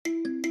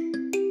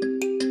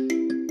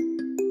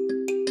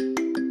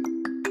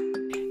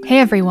Hey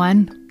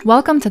everyone,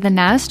 welcome to the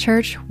Naz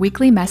Church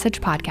Weekly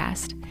Message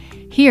Podcast.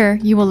 Here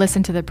you will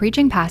listen to the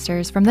preaching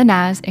pastors from the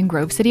Naz in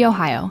Grove City,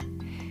 Ohio.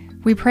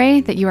 We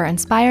pray that you are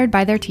inspired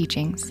by their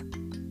teachings.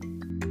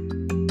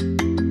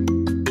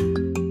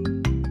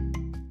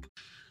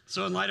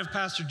 So in light of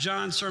Pastor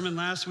John's sermon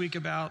last week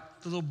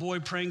about the little boy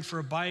praying for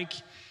a bike,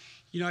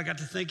 I got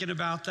to thinking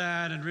about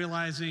that and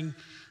realizing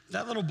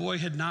that little boy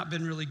had not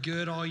been really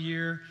good all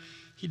year.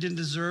 He didn't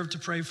deserve to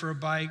pray for a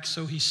bike,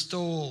 so he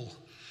stole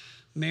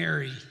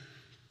Mary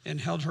and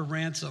held her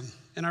ransom.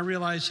 And I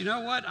realized, you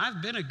know what?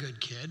 I've been a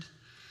good kid.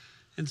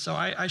 And so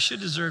I should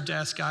deserve to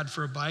ask God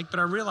for a bike,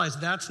 but I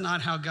realized that's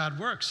not how God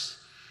works.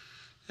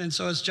 And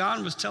so as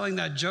John was telling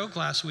that joke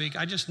last week,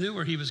 I just knew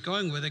where he was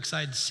going with it because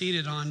I'd seen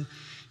it on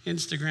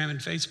Instagram and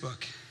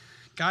Facebook.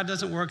 God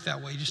doesn't work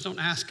that way. You just don't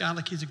ask God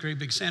like he's a great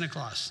big Santa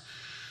Claus.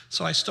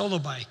 So I stole a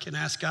bike and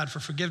asked God for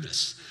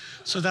forgiveness.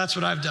 So that's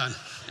what I've done.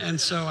 And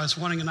so I was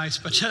wanting a nice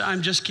bunch.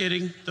 I'm just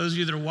kidding. Those of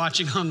you that are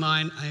watching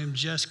online, I am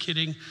just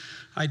kidding.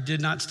 I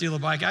did not steal a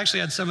bike. I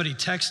actually had somebody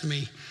text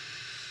me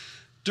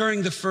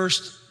during the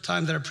first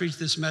time that I preached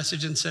this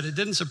message and said it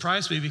didn't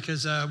surprise me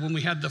because when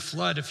we had the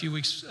flood a few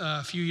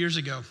years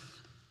ago,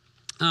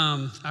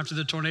 after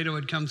the tornado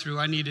had come through,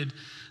 I needed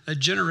a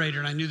generator,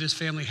 and I knew this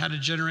family had a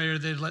generator.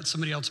 They'd let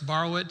somebody else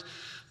borrow it,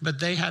 but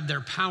they had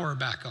their power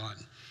back on.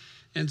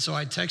 And so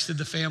I texted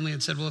the family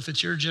and said, well, if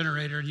it's your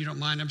generator and you don't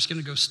mind, I'm just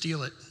gonna go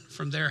steal it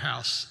from their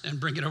house and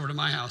bring it over to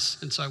my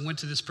house. And so I went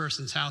to this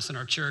person's house in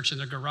our church and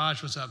their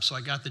garage was up. So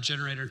I got the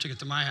generator and took it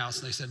to my house.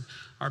 And they said,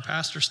 our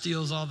pastor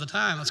steals all the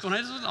time. I was going,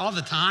 all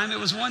the time? It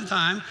was one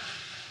time.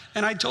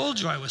 And I told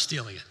you I was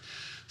stealing it.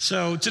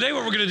 So today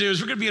what we're gonna do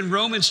is we're gonna be in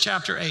Romans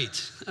chapter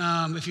 8.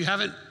 If you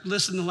haven't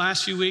listened the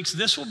last few weeks,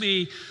 this will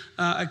be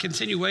a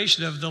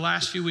continuation of the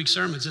last few weeks'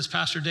 sermons. As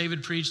Pastor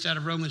David preached out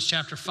of Romans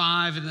chapter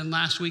 5, and then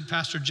last week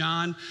Pastor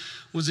John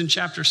was in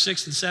chapter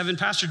 6 and 7.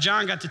 Pastor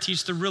John got to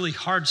teach the really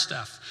hard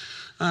stuff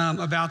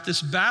about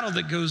this battle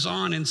that goes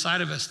on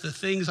inside of us. The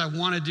things I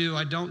wanna do,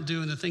 I don't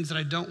do, and the things that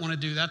I don't wanna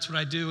do, that's what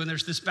I do. And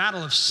there's this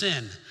battle of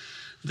sin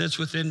that's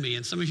within me.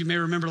 And some of you may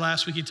remember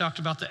last week he talked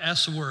about the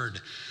S word.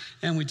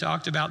 And we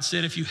talked about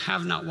sin. If you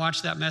have not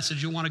watched that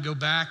message, you'll want to go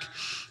back,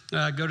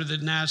 go to the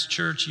Naz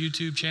Church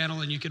YouTube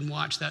channel, and you can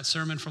watch that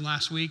sermon from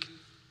last week.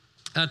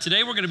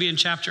 Today we're going to be in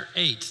chapter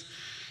 8.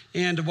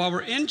 And while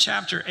we're in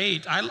chapter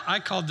 8, I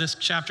called this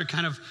chapter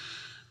kind of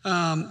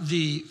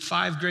the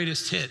 5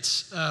 greatest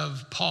hits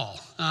of Paul.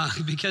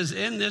 Because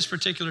in this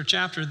particular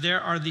chapter, there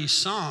are these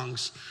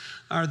songs,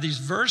 or these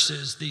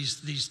verses,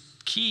 these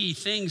key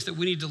things that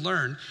we need to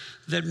learn,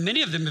 that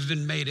many of them have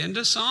been made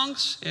into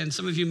songs, and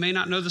some of you may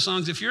not know the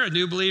songs. If you're a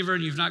new believer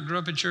and you've not grew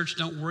up in church,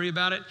 don't worry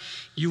about it.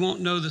 You won't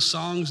know the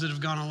songs that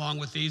have gone along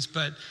with these,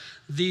 but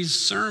these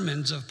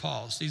sermons of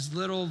Paul's, these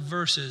little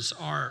verses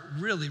are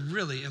really,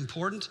 really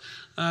important.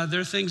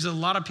 They're things that a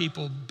lot of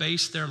people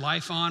base their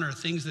life on, or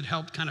things that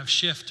help kind of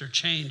shift or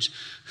change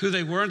who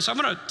they were. And so I'm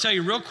gonna tell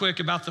you real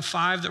quick about the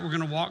 5 that we're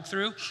gonna walk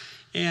through,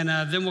 and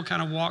then we'll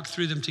kind of walk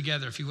through them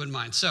together if you wouldn't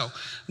mind. So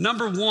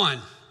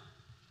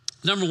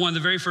Number one, the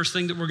very first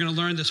thing that we're gonna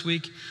learn this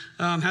week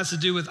has to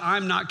do with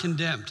I'm not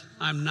condemned.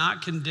 I'm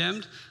not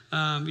condemned.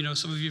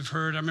 Some of you have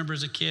heard, I remember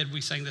as a kid,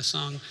 we sang this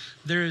song,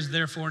 there is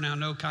therefore now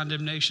no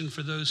condemnation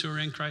for those who are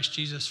in Christ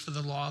Jesus, for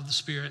the law of the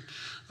Spirit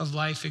of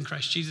life in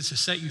Christ Jesus has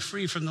set you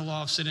free from the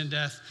law of sin and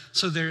death.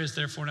 So there is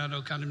therefore now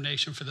no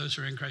condemnation for those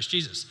who are in Christ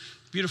Jesus.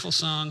 Beautiful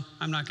song.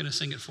 I'm not gonna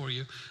sing it for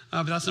you,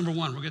 but that's number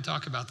 1. We're gonna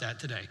talk about that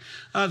today.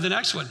 The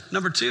next one,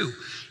 number 2,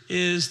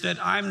 is that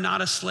I'm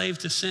not a slave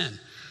to sin.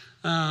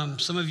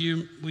 Some of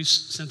you,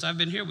 since I've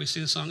been here, we've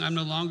seen the song, I'm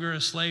no longer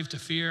a slave to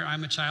fear,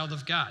 I'm a child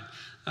of God,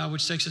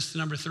 which takes us to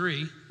number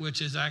 3,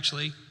 which is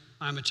actually,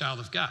 I'm a child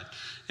of God.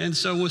 And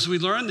so as we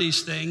learn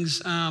these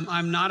things,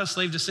 I'm not a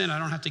slave to sin. I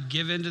don't have to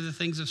give in to the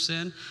things of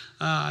sin.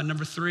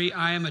 Number 3,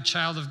 I am a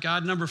child of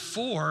God. Number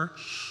 4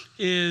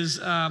 is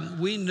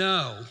we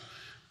know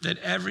that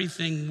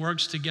everything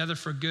works together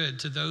for good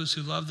to those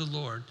who love the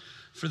Lord,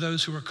 for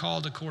those who are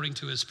called according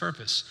to his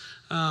purpose.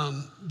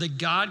 That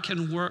God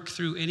can work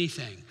through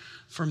anything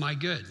for my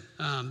good.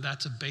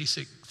 That's a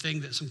basic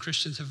thing that some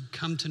Christians have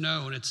come to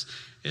know, and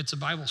it's a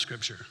Bible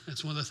scripture.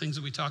 It's one of the things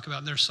that we talk about,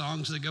 and there's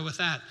songs that go with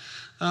that.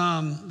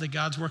 That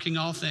God's working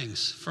all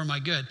things for my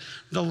good.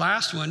 The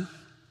last one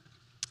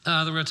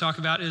that we're gonna talk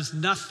about is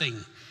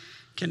nothing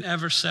can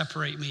ever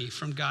separate me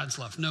from God's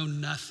love. No,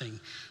 nothing.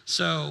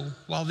 So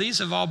while these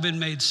have all been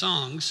made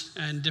songs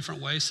in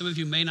different ways, some of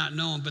you may not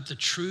know them, but the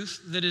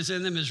truth that is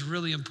in them is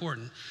really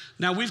important.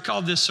 Now, we've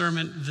called this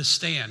sermon The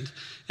Stand,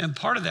 and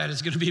part of that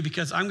is gonna be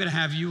because I'm gonna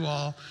have you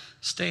all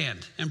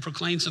stand and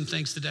proclaim some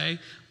things today.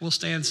 We'll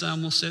stand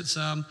some, we'll sit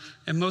some,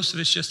 and most of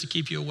it's just to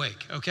keep you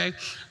awake, okay?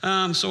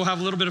 So we'll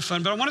have a little bit of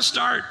fun, but I wanna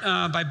start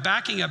by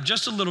backing up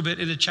just a little bit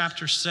into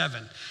chapter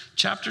 7.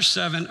 Chapter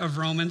 7 of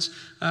Romans.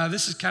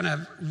 This is kind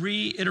of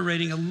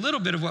reiterating a little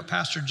bit of what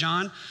Pastor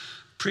John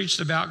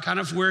preached about, kind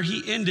of where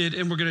he ended,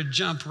 and we're gonna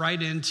jump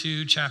right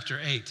into chapter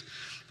 8.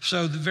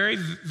 So the very,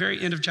 very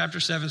end of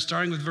chapter 7,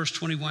 starting with verse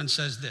 21,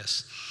 says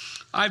this: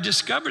 I've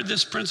discovered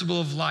this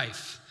principle of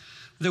life.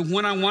 that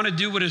when I want to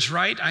do what is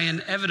right, I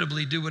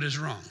inevitably do what is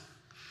wrong.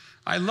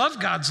 I love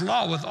God's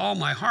law with all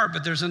my heart,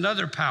 but there's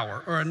another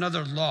power or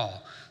another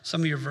law,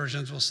 some of your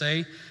versions will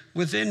say,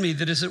 within me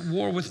that is at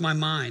war with my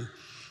mind.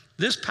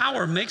 This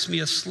power makes me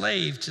a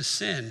slave to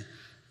sin,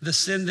 the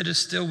sin that is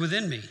still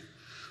within me.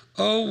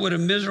 Oh, what a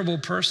miserable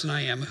person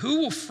I am. Who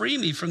will free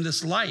me from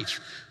this life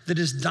that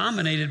is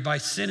dominated by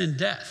sin and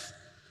death?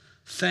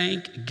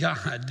 Thank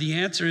God. The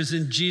answer is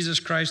in Jesus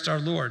Christ our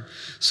Lord.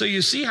 So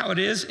you see how it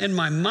is? In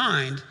my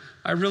mind,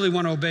 I really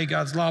want to obey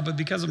God's law, but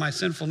because of my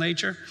sinful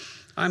nature,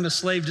 I'm a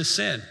slave to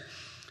sin.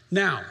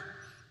 Now,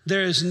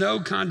 there is no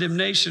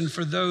condemnation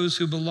for those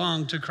who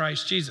belong to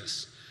Christ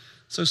Jesus.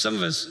 So some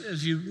of us,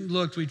 if you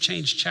looked, we've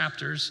changed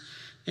chapters,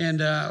 and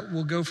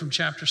we'll go from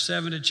chapter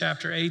 7 to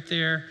chapter 8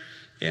 there.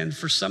 And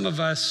for some of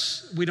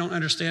us, we don't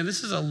understand.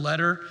 This is a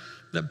letter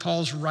that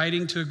Paul's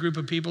writing to a group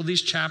of people.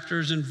 These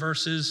chapters and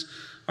verses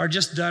are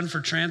just done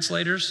for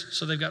translators,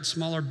 so they've got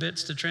smaller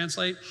bits to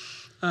translate.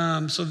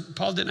 So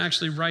Paul didn't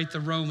actually write the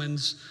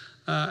Romans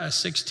a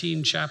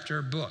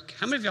 16-chapter book.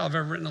 How many of y'all have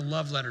ever written a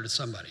love letter to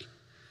somebody?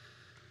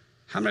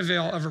 How many of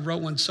y'all ever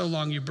wrote one so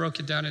long you broke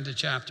it down into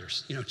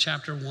chapters?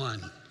 Chapter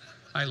 1,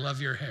 I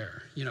love your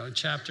hair.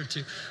 Chapter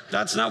 2.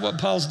 That's not what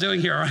Paul's doing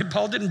here, all right?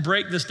 Paul didn't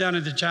break this down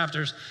into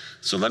chapters.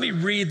 So let me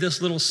read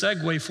this little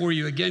segue for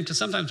you again, because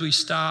sometimes we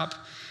stop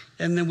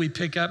and then we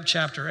pick up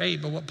chapter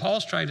 8. But what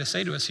Paul's trying to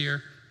say to us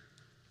here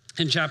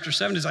in chapter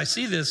 7 is, I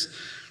see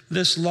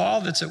this law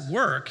that's at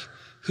work.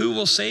 Who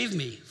will save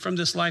me from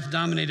this life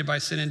dominated by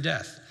sin and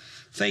death?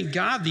 Thank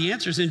God the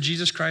answer is in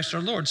Jesus Christ our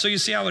Lord. So you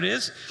see how it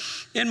is?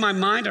 In my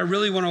mind, I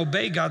really want to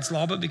obey God's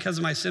law, but because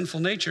of my sinful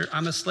nature,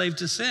 I'm a slave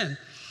to sin.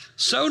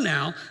 So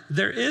now,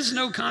 there is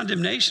no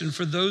condemnation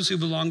for those who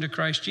belong to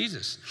Christ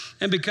Jesus.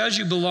 And because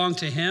you belong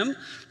to him,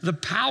 the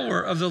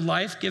power of the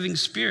life-giving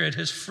Spirit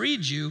has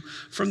freed you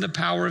from the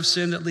power of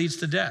sin that leads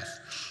to death.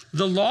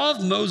 The law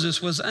of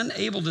Moses was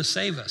unable to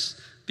save us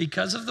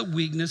because of the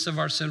weakness of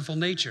our sinful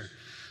nature.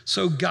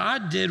 So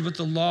God did what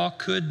the law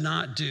could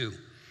not do.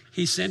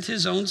 He sent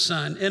his own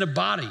son in a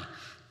body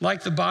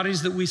like the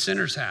bodies that we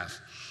sinners have.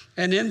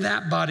 And in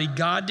that body,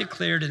 God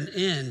declared an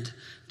end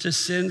to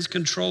sin's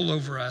control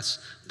over us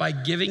by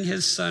giving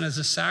his son as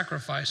a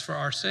sacrifice for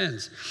our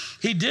sins.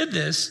 He did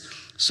this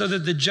so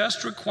that the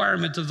just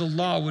requirement of the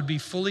law would be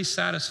fully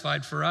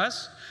satisfied for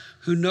us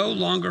who no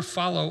longer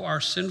follow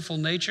our sinful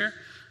nature,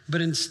 but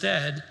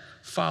instead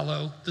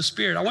follow the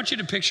Spirit. I want you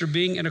to picture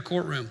being in a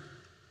courtroom.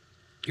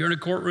 You're in a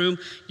courtroom,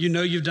 you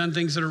know you've done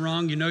things that are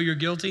wrong, you know you're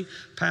guilty.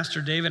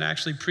 Pastor David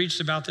actually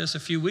preached about this a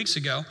few weeks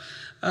ago.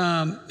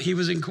 He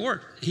was in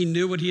court. He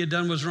knew what he had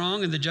done was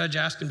wrong, and the judge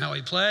asked him how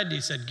he pled.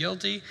 He said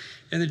guilty,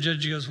 and the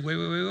judge goes,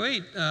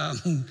 wait.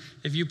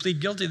 If you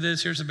plead guilty to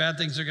this, here's the bad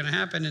things that are going to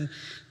happen. And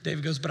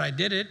David goes, but I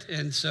did it.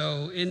 And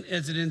so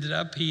as it ended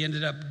up, he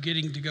ended up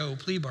getting to go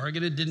plea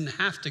bargain. It didn't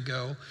have to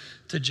go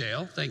to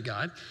jail, thank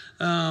God.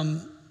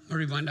 Or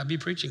he might not be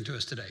preaching to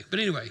us today. But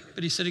anyway,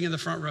 he's sitting in the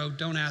front row.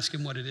 Don't ask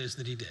him what it is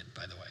that he did,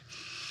 by the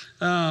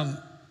way.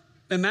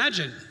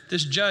 Imagine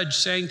this judge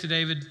saying to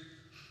David,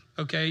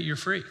 okay, you're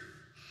free.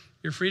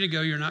 You're free to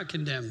go. You're not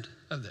condemned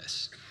of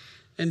this.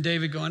 And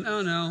David going,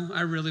 oh no,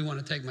 I really want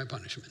to take my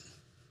punishment.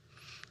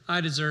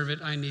 I deserve it.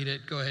 I need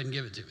it. Go ahead and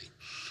give it to me.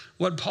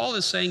 What Paul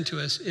is saying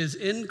to us is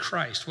in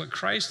Christ, what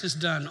Christ has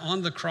done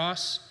on the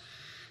cross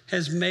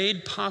has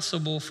made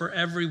possible for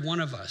every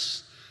one of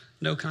us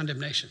no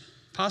condemnation.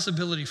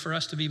 Possibility for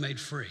us to be made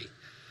free.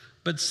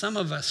 But some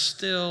of us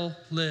still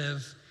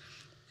live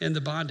in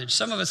the bondage.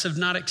 Some of us have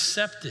not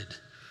accepted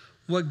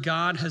what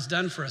God has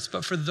done for us.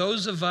 But for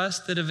those of us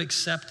that have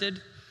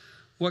accepted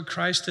what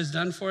Christ has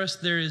done for us,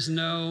 there is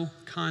no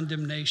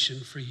condemnation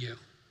for you.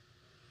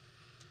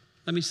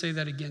 Let me say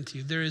that again to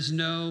you. There is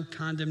no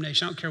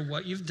condemnation. I don't care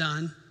what you've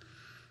done.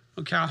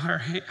 I don't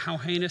care how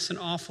heinous and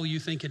awful you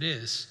think it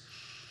is.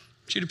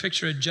 I want you to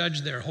picture a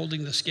judge there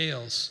holding the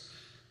scales,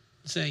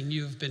 saying,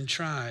 you have been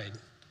tried.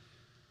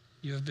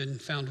 You have been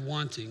found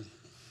wanting.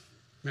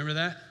 Remember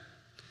that?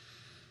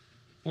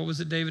 What was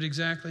it, David,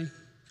 exactly?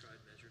 Tried,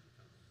 measured.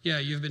 Yeah,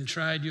 you've been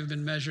tried, you've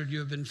been measured, you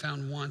have been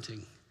found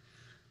wanting.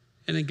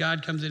 And then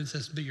God comes in and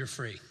says, but you're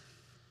free.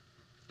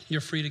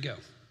 You're free to go.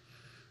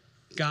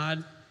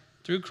 God,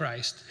 through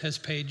Christ, has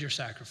paid your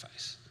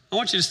sacrifice. I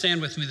want you to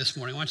stand with me this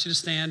morning. I want you to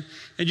stand,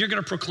 and you're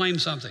going to proclaim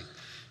something.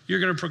 You're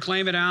going to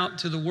proclaim it out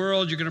to the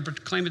world. You're going to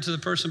proclaim it to the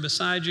person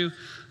beside you.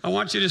 I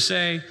want you to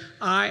say,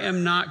 I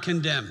am not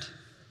condemned.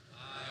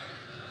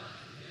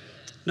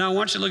 Now, I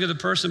want you to look at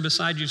the person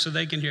beside you so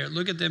they can hear it.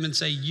 Look at them and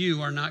say,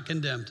 you are not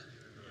condemned.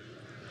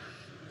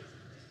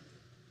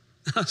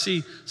 I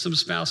see some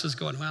spouses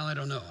going, well, I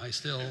don't know. I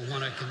still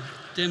want to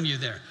condemn you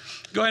there.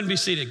 Go ahead and be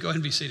seated. Go ahead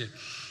and be seated.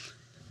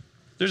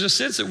 There's a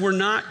sense that we're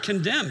not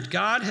condemned.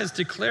 God has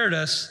declared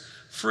us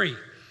free.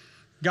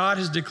 God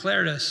has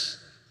declared us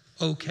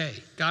okay.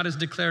 God has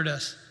declared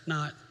us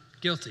not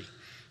guilty.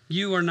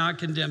 You are not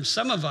condemned.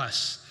 Some of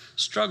us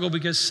struggle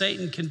because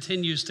Satan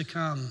continues to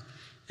come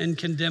and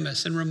condemn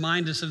us and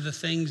remind us of the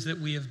things that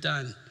we have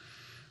done.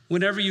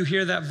 Whenever you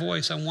hear that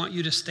voice, I want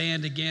you to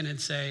stand again and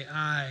say,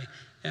 I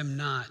am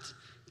not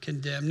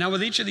condemned. Now,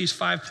 with each of these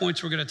 5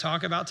 points we're going to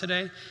talk about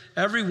today,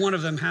 every one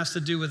of them has to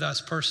do with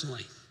us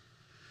personally.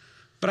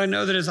 But I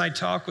know that as I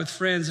talk with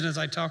friends and as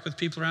I talk with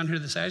people around here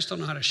that say, I just don't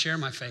know how to share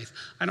my faith.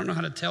 I don't know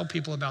how to tell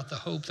people about the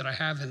hope that I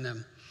have in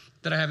them,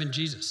 that I have in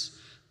Jesus,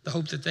 the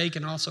hope that they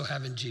can also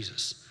have in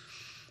Jesus.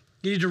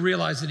 You need to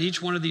realize that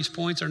each one of these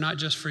points are not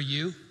just for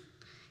you.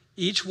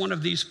 Each one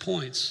of these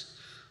points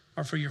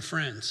are for your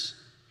friends,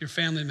 your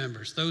family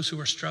members, those who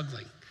are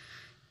struggling.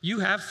 You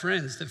have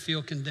friends that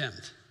feel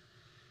condemned.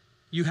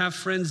 You have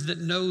friends that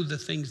know the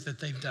things that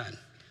they've done.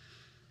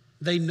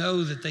 They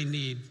know that they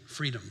need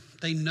freedom.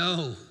 They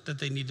know that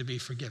they need to be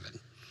forgiven.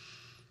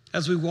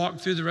 As we walk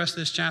through the rest of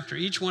this chapter,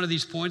 each one of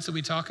these points that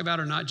we talk about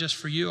are not just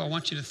for you. I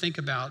want you to think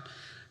about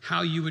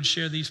how you would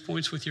share these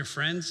points with your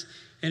friends.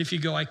 And if you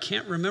go, I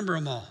can't remember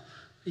them all.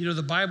 You know,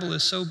 the Bible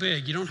is so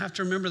big. You don't have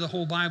to remember the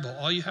whole Bible.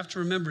 All you have to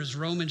remember is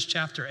Romans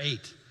chapter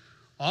 8.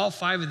 All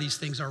 5 of these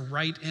things are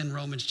right in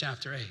Romans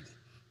chapter 8.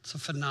 It's a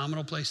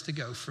phenomenal place to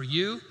go for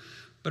you,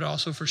 but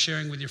also for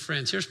sharing with your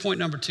friends. Here's point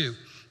number 2.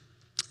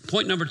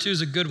 Point number 2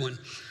 is a good one.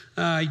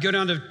 You go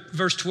down to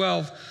verse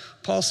 12.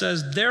 Paul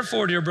says,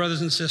 therefore, dear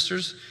brothers and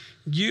sisters,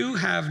 you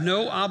have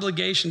no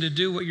obligation to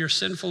do what your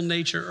sinful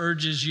nature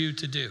urges you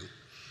to do.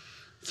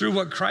 Through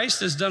what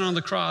Christ has done on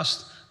the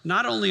cross,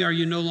 not only are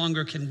you no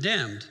longer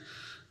condemned,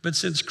 but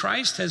since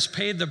Christ has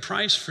paid the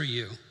price for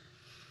you,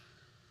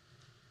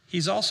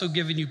 he's also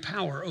given you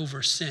power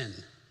over sin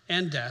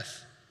and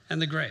death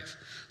and the grave.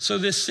 So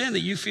this sin that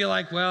you feel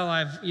like, well,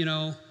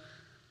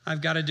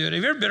 I've got to do it.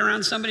 Have you ever been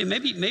around somebody?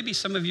 Maybe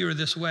some of you are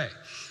this way.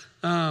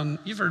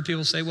 You've heard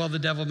people say, well, the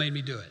devil made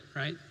me do it,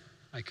 right?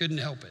 I couldn't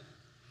help it.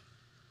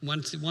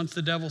 Once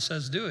the devil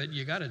says do it,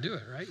 you got to do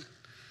it, right?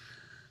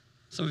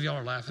 Some of y'all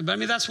are laughing, but I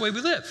mean, that's the way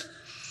we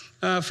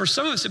live. For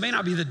some of us, it may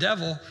not be the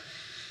devil.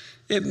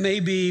 It may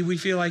be we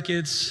feel like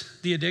it's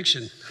the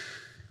addiction.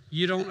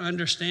 You don't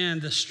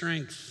understand the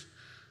strength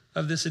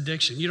of this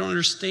addiction. You don't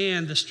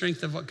understand the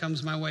strength of what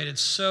comes my way.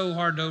 It's so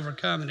hard to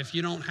overcome. And if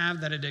you don't have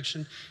that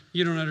addiction,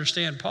 you don't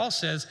understand. Paul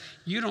says,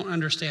 you don't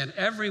understand.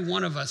 Every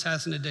one of us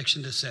has an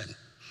addiction to sin.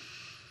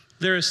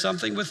 There is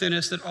something within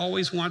us that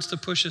always wants to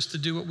push us to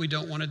do what we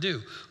don't want to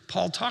do.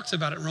 Paul talks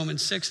about it in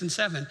Romans 6 and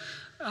 7.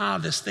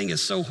 This thing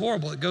is so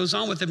horrible. It goes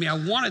on within me. I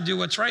want to do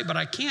what's right, but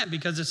I can't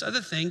because this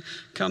other thing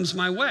comes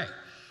my way.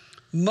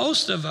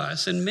 Most of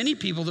us, and many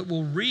people that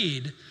will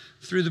read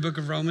through the book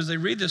of Romans, they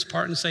read this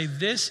part and say,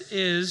 this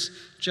is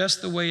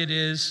just the way it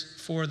is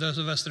for those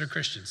of us that are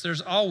Christians.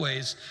 There's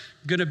always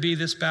going to be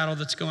this battle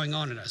that's going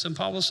on in us. And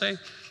Paul will say,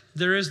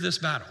 there is this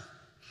battle.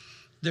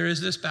 There is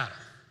this battle.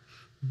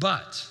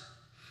 But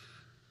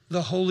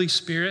the Holy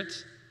Spirit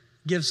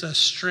gives us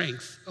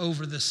strength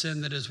over the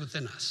sin that is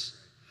within us,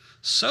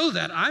 so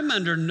that I'm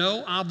under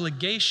no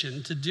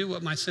obligation to do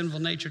what my sinful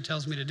nature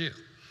tells me to do.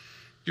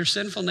 Your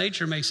sinful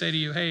nature may say to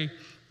you, hey,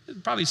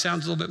 it probably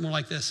sounds a little bit more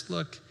like this.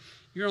 Look,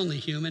 you're only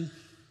human.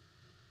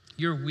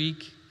 You're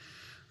weak.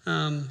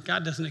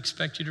 God doesn't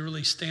expect you to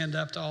really stand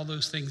up to all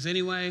those things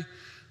anyway.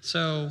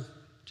 So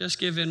just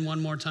give in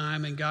one more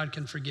time and God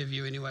can forgive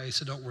you anyway,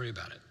 so don't worry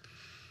about it.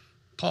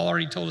 Paul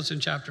already told us in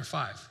chapter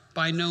 5,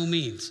 by no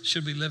means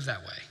should we live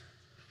that way.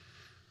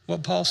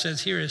 What Paul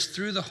says here is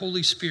through the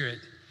Holy Spirit,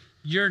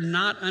 you're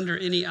not under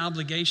any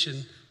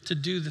obligation to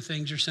do the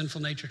things your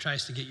sinful nature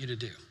tries to get you to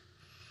do.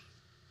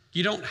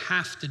 You don't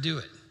have to do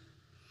it.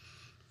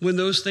 When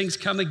those things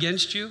come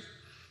against you,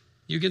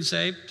 you can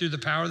say, through the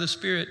power of the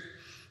Spirit,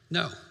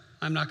 no,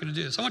 I'm not going to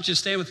do this. I want you to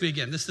stand with me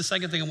again. This is the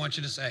second thing I want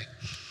you to say.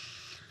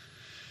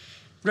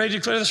 Ready to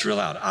declare this real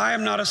loud. I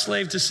am not a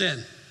slave to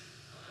sin.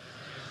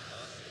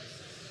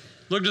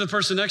 Look to the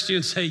person next to you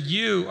and say,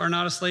 you are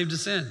not a slave to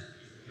sin.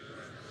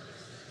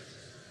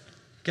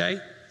 Okay?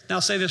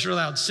 Now say this real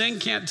loud. Sin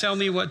can't tell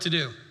me what to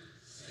do.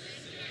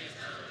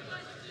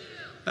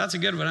 That's a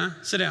good one, huh?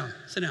 Sit down.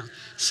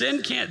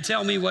 Sin can't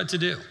tell me what to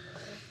do.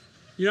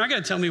 You're not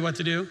going to tell me what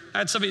to do. I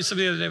had somebody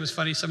the other day, was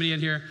funny. Somebody in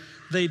here,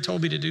 they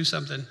told me to do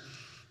something.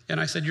 And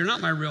I said, you're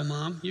not my real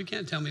mom. You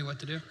can't tell me what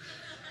to do.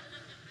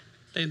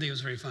 They didn't think it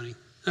was very funny.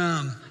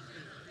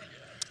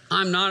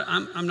 I'm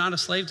not a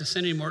slave to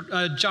sin anymore.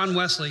 John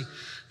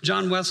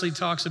Wesley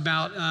talks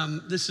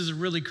about, this is a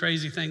really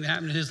crazy thing that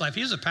happened in his life.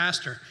 He was a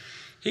pastor.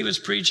 He was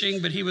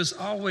preaching, but he was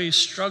always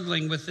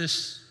struggling with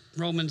this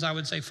Romans, I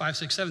would say 5,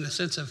 6, 7, the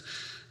sense of,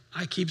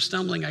 I keep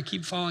stumbling, I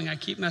keep falling, I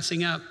keep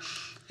messing up.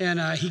 And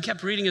he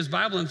kept reading his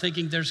Bible and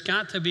thinking, there's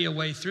got to be a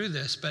way through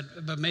this,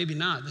 but maybe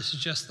not. This is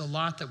just the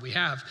lot that we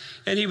have.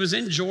 And he was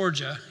in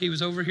Georgia. He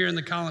was over here in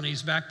the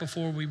colonies back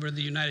before we were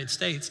the United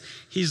States.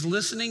 He's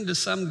listening to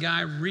some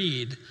guy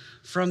read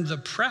from the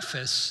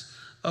preface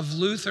of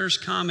Luther's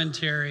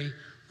commentary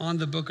on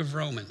the book of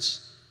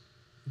Romans.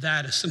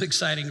 That is some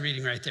exciting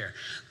reading right there.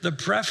 The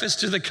preface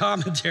to the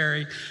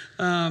commentary,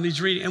 he's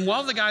reading. And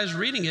while the guy's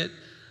reading it,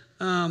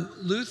 John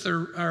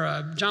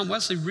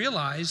Wesley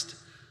realized,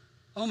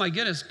 oh my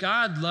goodness,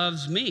 God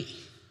loves me.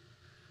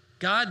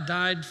 God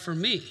died for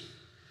me.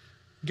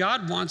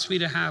 God wants me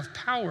to have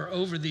power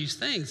over these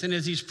things. And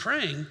as he's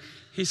praying,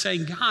 he's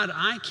saying, God,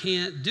 I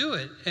can't do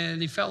it. And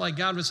he felt like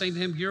God was saying to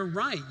him, you're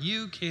right,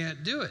 you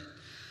can't do it.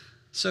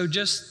 So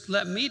just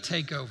let me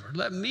take over.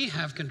 Let me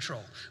have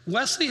control.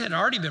 Wesley had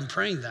already been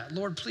praying that.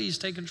 Lord, please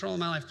take control of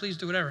my life. Please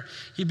do whatever.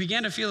 He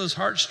began to feel his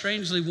heart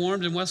strangely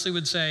warmed, and Wesley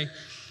would say,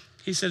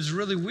 he said, it's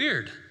really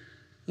weird.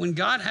 When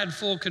God had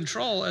full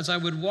control, as I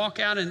would walk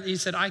out, and he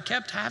said, I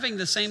kept having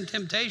the same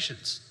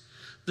temptations.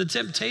 The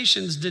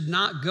temptations did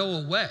not go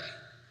away.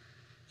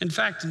 In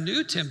fact,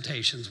 new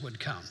temptations would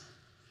come.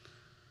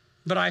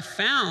 But I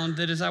found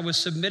that as I was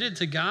submitted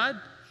to God,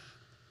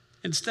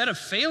 instead of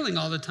failing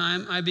all the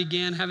time, I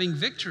began having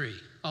victory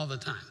all the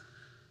time.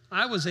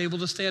 I was able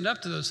to stand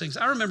up to those things.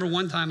 I remember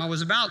one time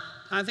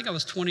I think I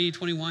was 20,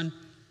 21.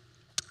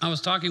 I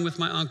was talking with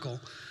my uncle,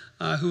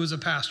 who was a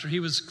pastor. He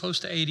was close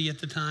to 80 at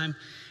the time.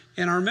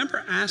 And I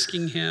remember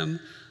asking him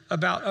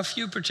about a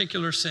few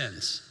particular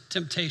sins,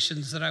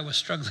 temptations that I was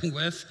struggling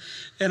with.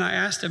 And I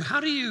asked him,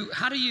 how do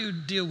you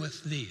deal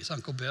with these,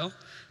 Uncle Bill?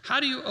 How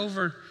do you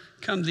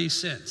overcome these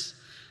sins?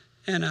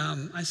 And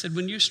I said,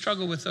 when you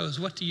struggle with those,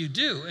 what do you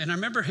do? And I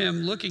remember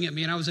him looking at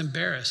me, and I was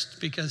embarrassed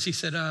because he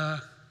said,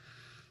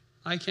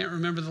 I can't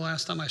remember the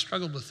last time I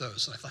struggled with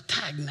those. So I thought,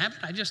 dang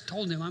nabbit, I just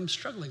told him I'm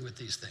struggling with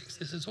these things.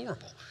 This is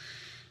horrible.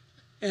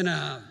 And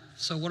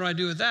so what do I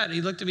do with that? And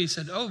he looked at me and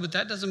said, oh, but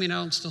that doesn't mean I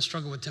don't still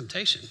struggle with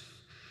temptation.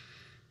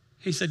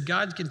 He said,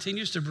 God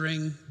continues to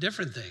bring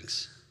different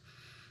things.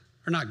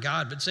 Or not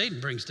God, but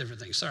Satan brings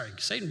different things. Sorry,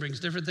 Satan brings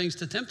different things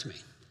to tempt me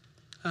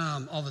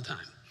all the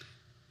time.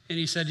 And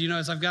he said,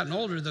 as I've gotten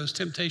older, those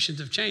temptations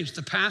have changed.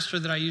 The pastor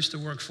that I used to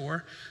work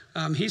for,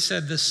 he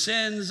said the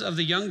sins of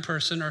the young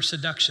person are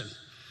seduction,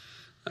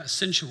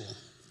 sensual,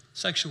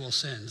 sexual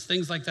sins,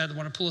 things like that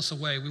want to pull us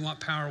away. We want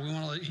power.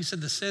 He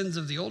said the sins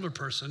of the older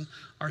person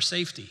are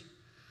safety.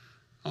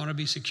 I want to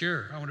be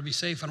secure. I want to be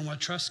safe. I don't want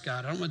to trust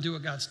God. I don't want to do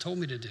what God's told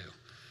me to do.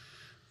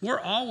 We're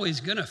always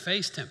going to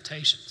face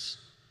temptations.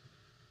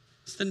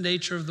 It's the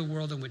nature of the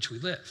world in which we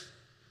live.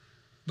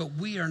 But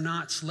we are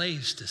not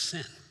slaves to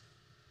sin.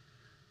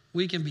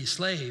 We can be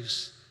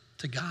slaves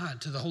to God,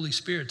 to the Holy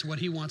Spirit, to what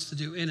he wants to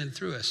do in and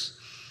through us.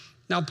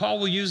 Now, Paul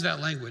will use that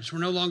language. We're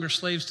no longer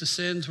slaves to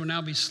sins. We'll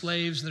now be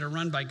slaves that are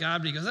run by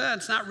God. But he goes,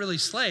 it's not really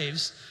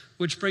slaves,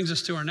 which brings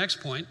us to our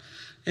next point.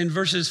 In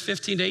verses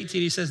 15 to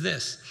 18, he says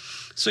this,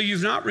 so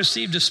you've not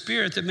received a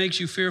spirit that makes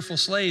you fearful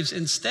slaves.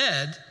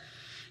 Instead,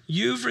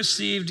 you've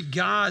received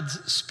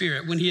God's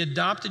Spirit when he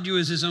adopted you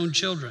as his own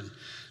children.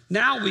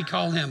 Now we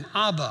call him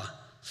Abba,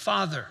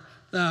 Father.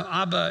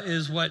 Abba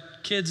is what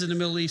kids in the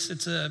Middle East,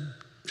 it's a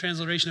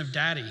transliteration of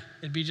daddy.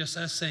 It'd be just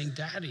us saying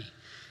daddy.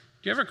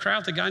 Do you ever cry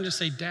out to God and just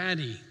say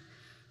daddy,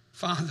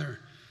 Father?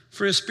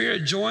 For his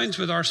Spirit joins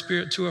with our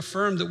spirit to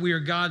affirm that we are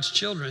God's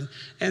children.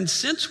 And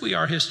since we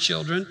are his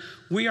children,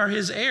 we are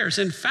his heirs.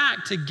 In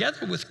fact,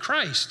 together with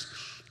Christ,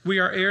 we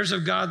are heirs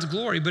of God's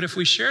glory. But if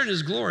we share in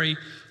his glory,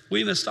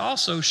 we must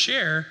also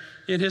share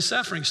in his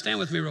suffering. Stand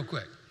with me real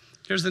quick.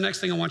 Here's the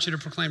next thing I want you to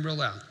proclaim real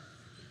loud.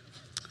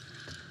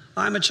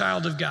 I'm a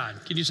child of God.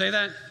 Can you say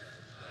that?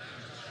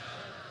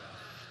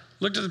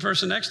 Look to the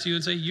person next to you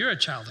and say, you're a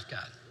child of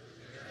God.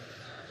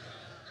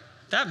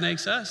 That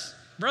makes us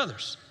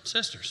brothers,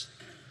 sisters.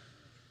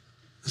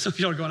 Some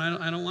people are going,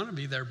 I don't want to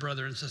be their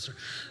brother and sister.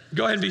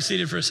 Go ahead and be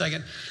seated for a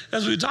second.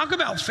 As we talk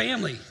about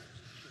family,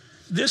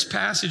 this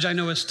passage I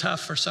know is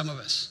tough for some of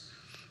us,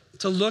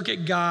 to look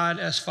at God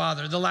as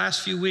Father. The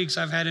last few weeks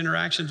I've had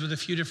interactions with a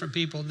few different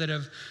people that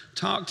have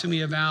talked to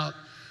me about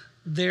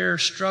their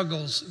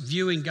struggles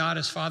viewing God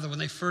as Father. When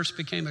they first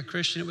became a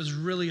Christian, it was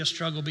really a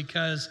struggle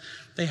because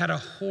they had a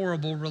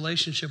horrible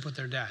relationship with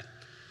their dad.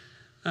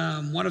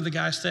 One of the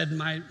guys said,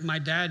 my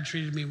dad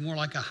treated me more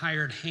like a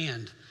hired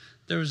hand.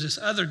 There was this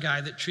other guy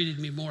that treated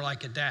me more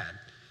like a dad.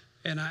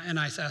 And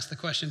I asked the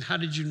question, how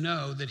did you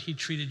know that he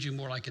treated you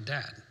more like a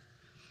dad?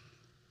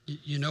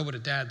 You know what a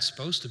dad's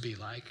supposed to be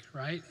like,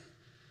 right?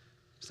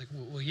 It's like,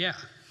 well, yeah.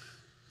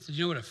 I said,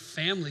 you know what a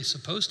family's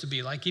supposed to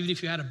be like, even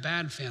if you had a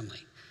bad family.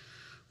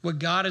 What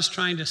God is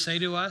trying to say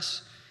to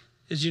us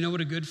is, you know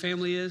what a good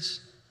family is?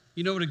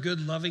 You know what a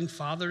good loving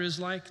father is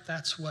like?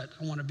 That's what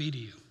I want to be to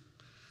you.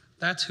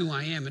 That's who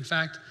I am. In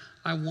fact,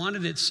 I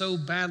wanted it so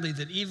badly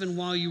that even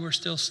while you were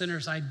still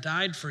sinners, I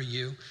died for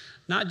you,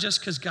 not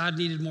just because God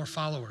needed more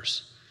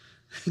followers.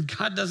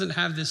 God doesn't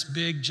have this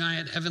big,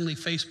 giant, heavenly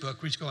Facebook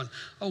where he's going,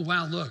 oh,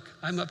 wow, look,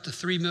 I'm up to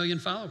 3 million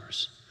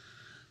followers.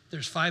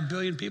 There's 5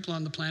 billion people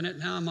on the planet.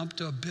 Now I'm up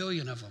to 1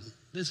 billion of them.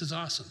 This is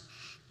awesome.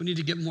 We need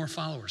to get more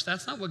followers.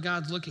 That's not what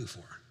God's looking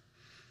for.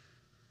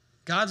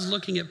 God's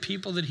looking at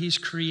people that he's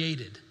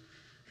created,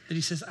 that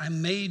he says, I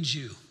made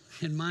you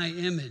in my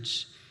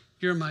image.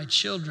 You're my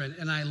children,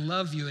 and I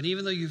love you. And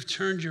even though you've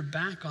turned your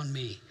back on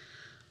me,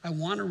 I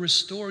want to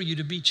restore you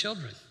to be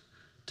children,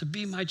 to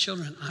be my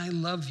children. I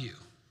love you.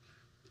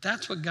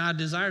 That's what God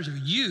desires of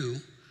you. You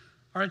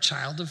are a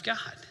child of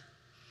God.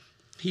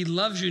 He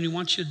loves you, and he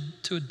wants you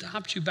to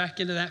adopt you back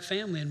into that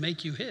family and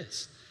make you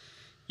his.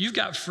 You've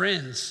got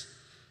friends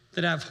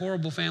that have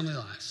horrible family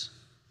lives.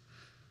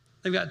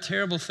 They've got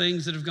terrible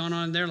things that have gone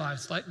on in their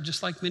lives,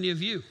 just like many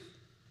of you.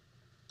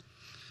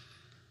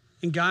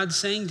 And God's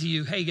saying to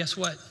you, hey, guess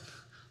what?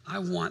 I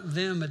want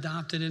them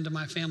adopted into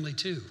my family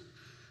too.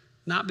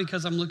 not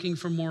because I'm looking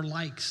for more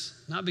likes,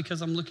 not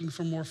because I'm looking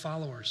for more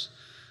followers,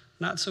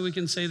 not so we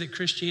can say that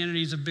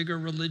Christianity is a bigger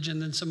religion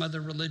than some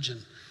other religion.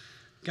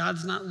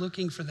 God's not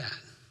looking for that.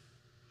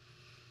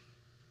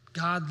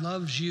 God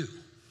loves you.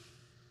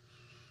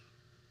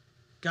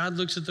 God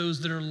looks at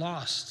those that are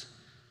lost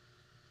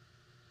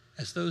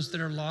as those that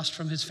are lost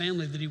from his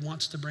family that he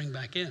wants to bring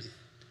back in.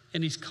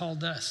 And he's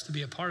called us to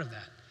be a part of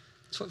that.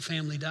 That's what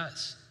family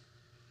does.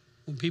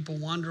 When people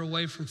wander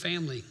away from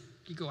family,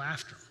 you go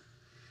after them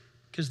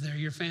because they're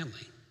your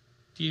family.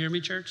 Do you hear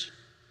me, church?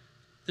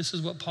 This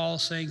is what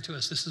Paul's saying to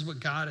us. This is what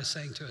God is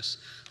saying to us.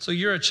 So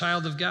you're a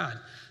child of God.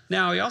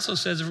 Now, he also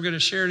says if we're going to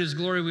share in his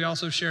glory, we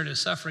also share in his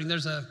suffering.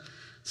 There's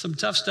some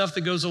tough stuff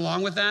that goes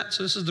along with that.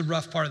 So this is the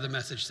rough part of the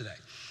message today.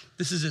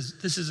 This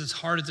is as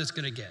hard as it's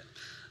going to get.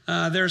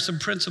 There are some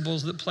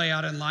principles that play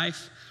out in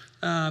life.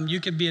 You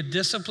can be a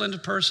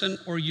disciplined person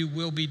or you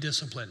will be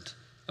disciplined.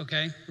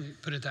 Okay? Let me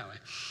put it that way.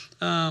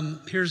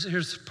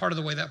 Here's part of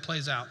the way that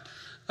plays out.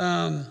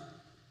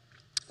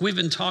 We've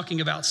been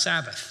talking about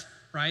Sabbath,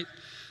 right?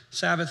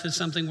 Sabbath is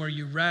something where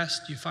you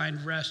rest, you find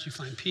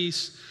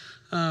peace.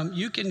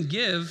 You can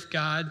give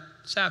God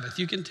Sabbath.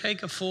 You can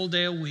take a full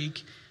day a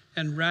week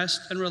and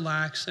rest and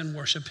relax and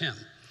worship him.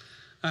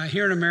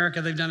 Here in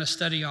America, they've done a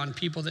study on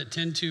people that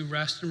tend to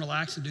rest and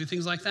relax and do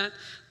things like that.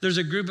 There's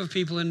a group of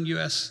people in the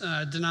U.S.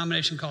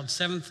 Denomination called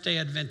Seventh-day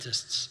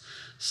Adventists.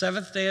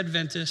 Seventh-day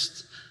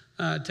Adventists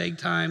take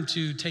time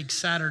to take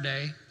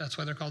Saturday. That's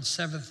why they're called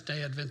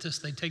Seventh-day Adventists.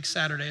 They take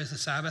Saturday as the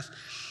Sabbath.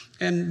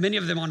 And many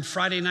of them on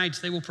Friday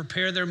nights, they will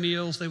prepare their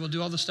meals. They will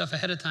do all the stuff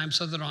ahead of time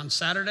so that on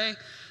Saturday,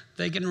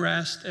 they can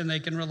rest and they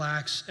can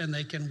relax and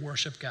they can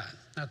worship God.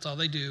 That's all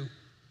they do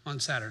on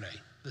Saturday,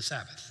 the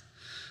Sabbath.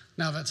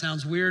 Now that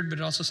sounds weird, but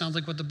it also sounds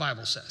like what the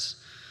Bible says.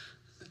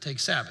 Take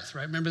Sabbath,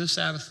 right? Remember the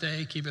Sabbath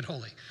day, keep it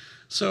holy.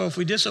 So if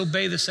we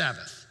disobey the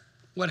Sabbath,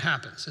 what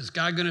happens? Is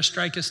God going to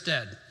strike us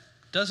dead?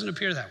 Doesn't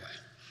appear that way.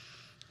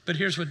 But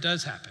here's what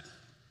does happen.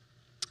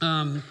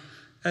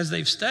 As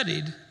they've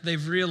studied,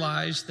 they've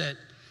realized that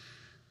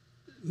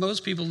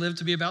most people live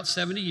to be about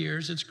 70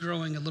 years. It's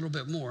growing a little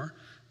bit more,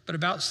 but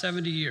about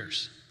 70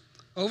 years.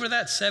 Over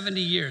that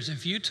 70 years,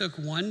 if you took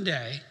one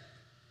day,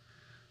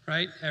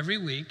 right, every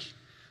week,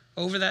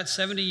 over that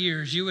 70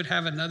 years, you would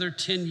have another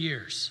 10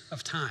 years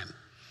of time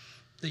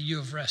that you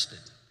have rested.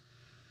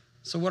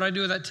 So what I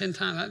do with that 10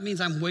 time, that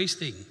means I'm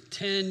wasting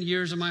 10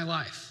 years of my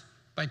life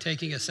by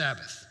taking a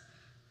Sabbath.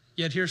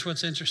 Yet here's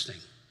what's interesting.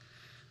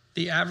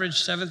 The average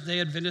Seventh-day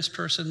Adventist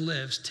person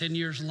lives 10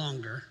 years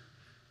longer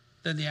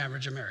than the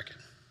average American.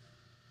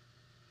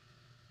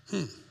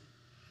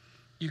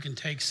 You can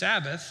take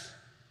Sabbath,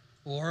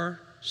 or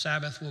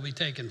Sabbath will be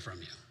taken from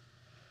you.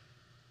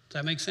 Does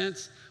that make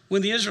sense?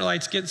 When the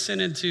Israelites get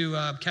sent into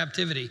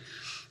captivity,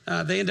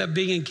 they end up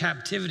being in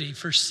captivity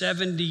for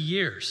 70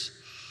 years.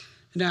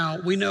 Now,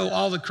 we know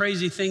all the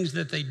crazy things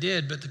that they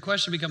did, but the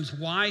question becomes,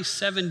 why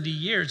 70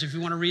 years? If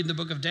you want to read in the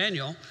book of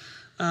Daniel,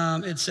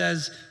 it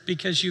says,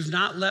 because you've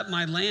not let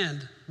my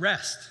land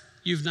rest.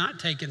 You've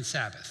not taken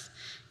Sabbath.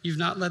 You've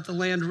not let the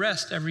land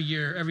rest every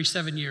year, every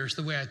 7 years,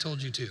 the way I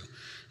told you to.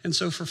 And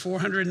so for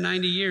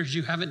 490 years,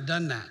 you haven't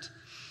done that.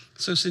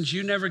 So since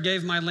you never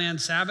gave my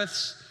land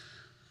Sabbaths,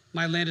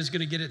 my land is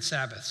going to get its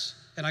Sabbaths.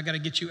 And I got to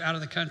get you out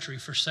of the country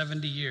for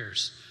 70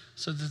 years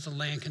so that the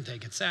land can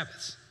take its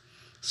Sabbaths.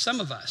 Some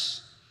of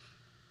us,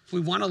 if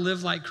we want to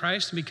live like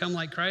Christ and become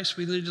like Christ,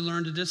 we need to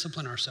learn to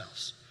discipline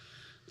ourselves,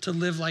 to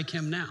live like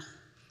him now.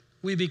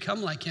 We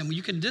become like him.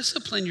 You can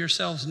discipline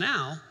yourselves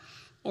now,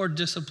 or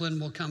discipline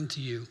will come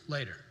to you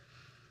later.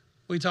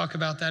 We talk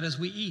about that as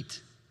we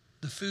eat,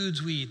 the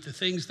foods we eat, the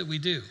things that we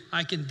do.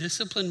 I can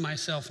discipline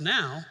myself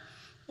now,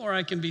 or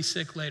I can be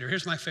sick later.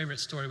 Here's my favorite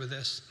story with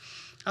this.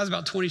 I was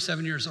about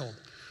 27 years old.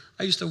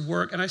 I used to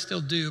work, and I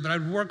still do, but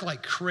I'd work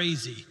like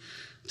crazy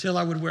till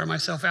I would wear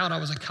myself out. I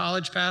was a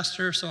college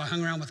pastor, so I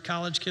hung around with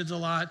college kids a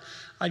lot.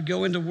 I'd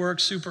go into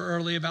work super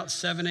early, about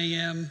 7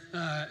 a.m.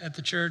 At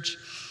the church,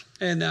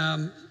 and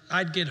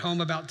I'd get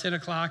home about 10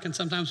 o'clock, and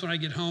sometimes when I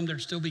get home,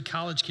 there'd still be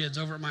college kids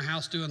over at my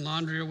house doing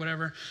laundry or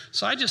whatever.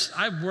 So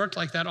I worked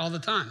like that all the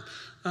time.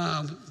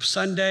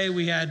 Sunday,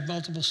 we had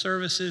multiple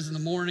services in the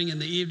morning, in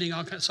the evening,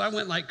 all kinds. So I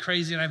went like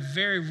crazy, and I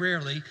very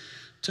rarely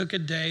took a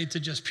day to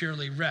just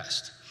purely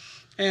rest.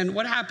 And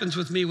what happens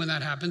with me when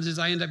that happens is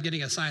I end up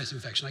getting a sinus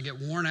infection. I get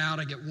worn out,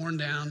 I get worn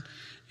down.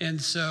 And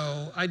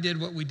so I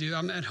did what we do.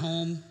 I'm at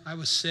home, I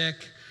was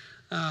sick,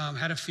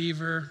 had a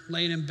fever,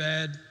 laying in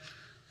bed,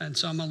 and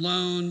so I'm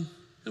alone.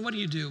 And what do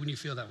you do when you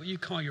feel that way? You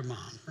call your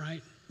mom,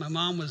 right? My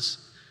mom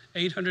was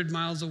 800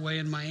 miles away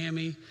in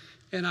Miami,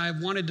 and I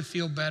wanted to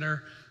feel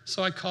better.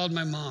 So I called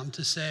my mom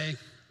to say,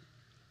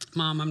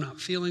 Mom, I'm not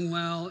feeling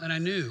well. And I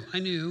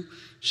knew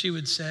she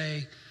would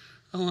say,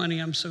 oh, honey,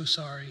 I'm so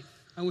sorry.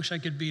 I wish I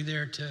could be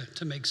there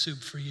to make soup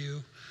for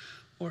you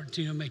or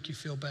to make you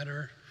feel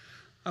better.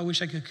 I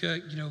wish I could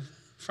cook,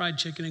 fried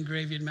chicken and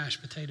gravy and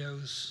mashed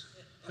potatoes,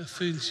 the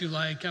foods you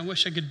like. I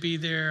wish I could be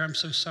there. I'm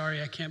so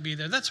sorry I can't be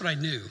there. That's what I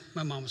knew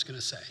my mom was going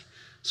to say.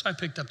 So I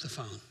picked up the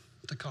phone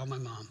to call my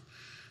mom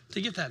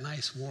to get that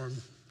nice, warm,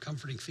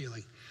 comforting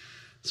feeling.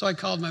 So I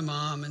called my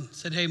mom and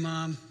said, hey,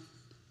 Mom,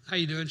 how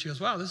you doing? She goes,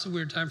 wow, this is a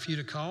weird time for you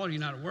to call. Are you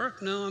not at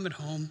work? No, I'm at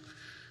home.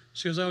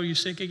 She goes, oh, are you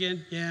sick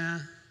again? Yeah.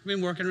 You've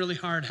been working really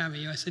hard, haven't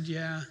you? I said,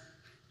 yeah.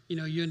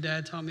 You and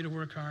Dad taught me to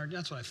work hard.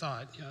 That's what I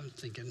thought, I was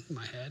thinking in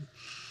my head.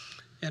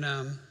 And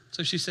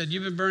so she said,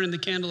 you've been burning the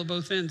candle at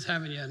both ends,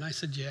 haven't you? And I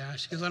said, yeah.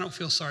 She goes, I don't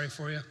feel sorry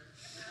for you.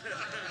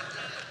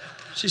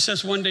 She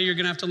says, one day you're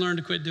going to have to learn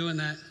to quit doing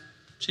that.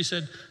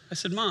 I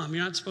said, Mom,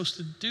 you're not supposed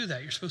to do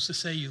that. You're supposed to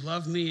say you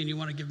love me and you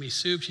want to give me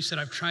soup. She said,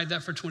 I've tried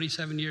that for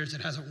 27 years.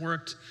 It hasn't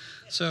worked.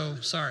 So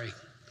sorry.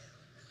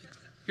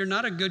 You're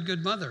not a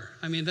good mother.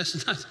 I mean, this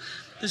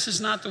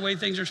is not the way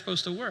things are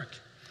supposed to work.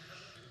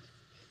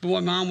 But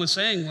what Mom was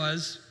saying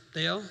was,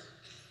 Dale,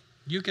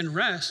 you can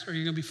rest or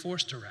you're going to be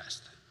forced to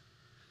rest.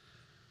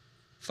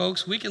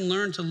 Folks, we can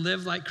learn to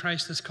live like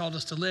Christ has called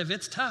us to live.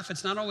 It's tough.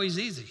 It's not always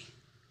easy.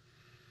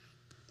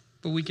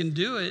 But we can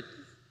do it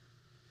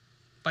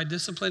by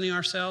disciplining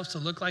ourselves to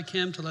look like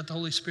him, to let the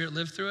Holy Spirit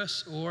live through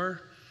us,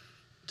 or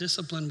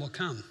discipline will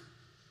come.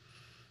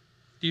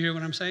 Do you hear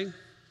what I'm saying?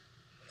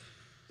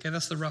 Okay,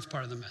 that's the rough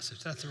part of the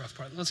message. That's the rough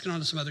part. Let's get on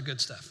to some other good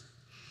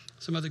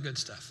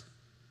stuff.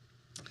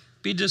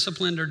 Be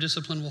disciplined or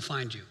discipline will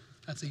find you.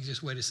 That's the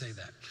easiest way to say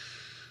that.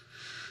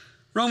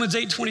 Romans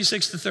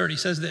 8:26-30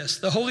 says this,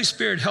 the Holy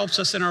Spirit helps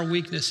us in our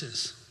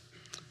weaknesses.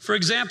 For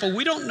example,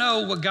 we don't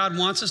know what God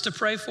wants us to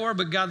pray for,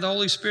 but God, the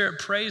Holy Spirit,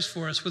 prays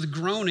for us with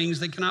groanings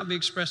that cannot be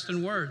expressed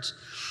in words.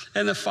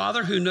 And the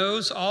Father who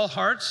knows all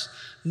hearts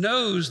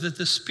knows that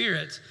the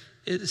Spirit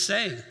is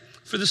saying,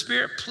 for the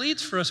Spirit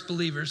pleads for us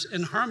believers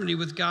in harmony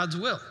with God's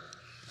will.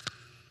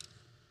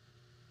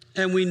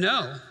 And we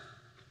know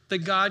that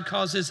God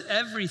causes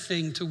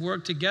everything to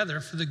work together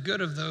for the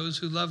good of those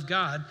who love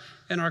God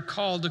and are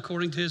called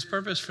according to his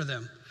purpose for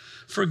them.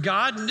 For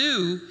God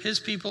knew his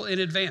people in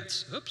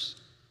advance.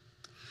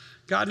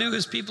 God knew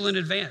his people in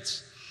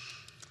advance.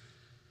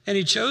 And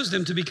he chose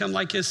them to become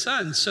like his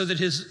son, so that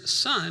his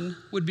son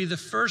would be the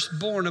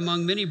firstborn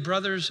among many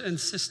brothers and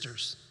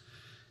sisters.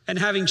 And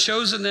having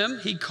chosen them,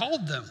 he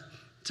called them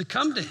to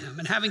come to him.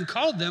 And having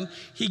called them,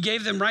 he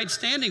gave them right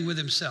standing with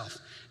himself.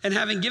 And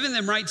having given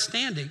them right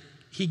standing,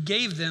 he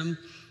gave them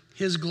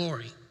his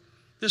glory.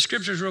 This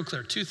scripture is real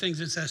clear. Two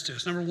things it says to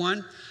us. Number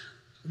one,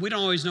 we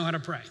don't always know how to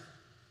pray.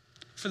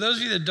 For those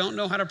of you that don't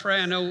know how to pray,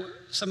 I know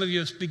some of you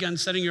have begun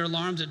setting your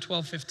alarms at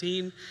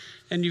 12:15,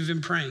 and you've been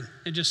praying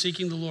and just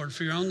seeking the Lord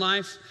for your own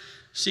life,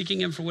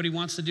 seeking him for what he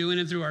wants to do in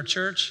and through our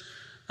church.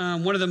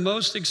 One of the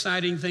most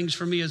exciting things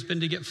for me has been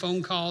to get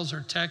phone calls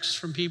or texts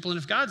from people. And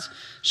if God's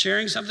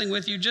sharing something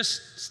with you,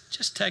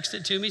 just text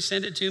it to me,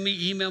 send it to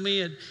me, email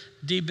me at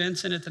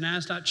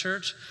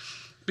dbenson@thenaz.church.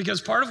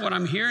 Because part of what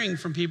I'm hearing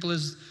from people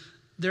is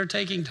they're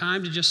taking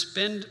time to just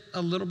spend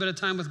a little bit of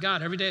time with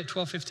God every day at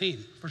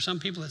 12:15. For some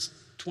people, it's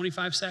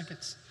 25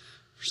 seconds.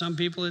 For some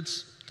people,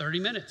 it's 30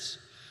 minutes.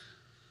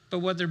 But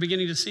what they're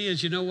beginning to see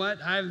is, you know what?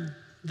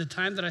 The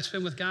time that I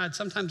spend with God,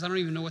 sometimes I don't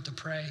even know what to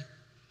pray.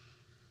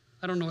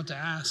 I don't know what to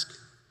ask.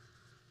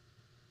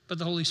 But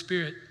the Holy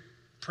Spirit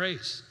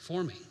prays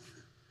for me.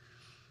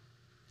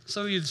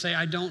 Some of you say,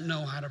 I don't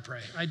know how to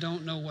pray. I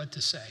don't know what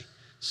to say.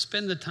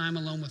 Spend the time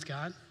alone with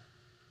God.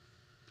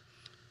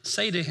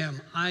 Say to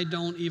him, I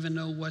don't even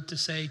know what to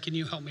say. Can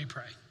you help me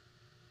pray?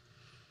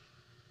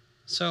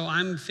 So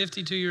I'm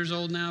 52 years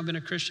old now. I've been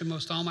a Christian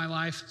most all my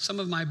life. Some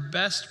of my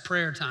best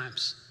prayer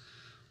times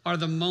are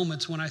the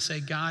moments when I say,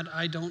 God,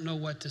 I don't know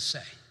what to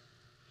say.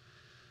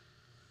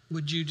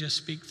 Would you just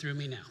speak through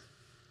me now?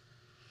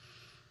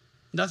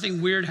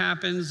 Nothing weird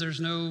happens. There's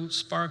no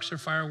sparks or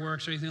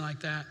fireworks or anything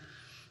like that.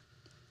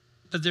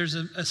 But there's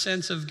a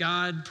sense of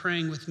God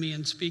praying with me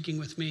and speaking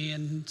with me,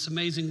 and it's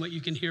amazing what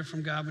you can hear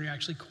from God when you're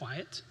actually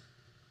quiet.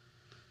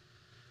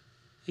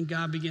 And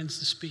God begins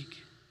to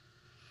speak.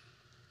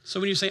 So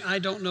when you say, I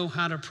don't know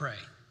how to pray,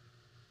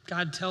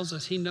 God tells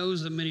us he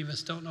knows that many of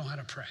us don't know how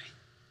to pray.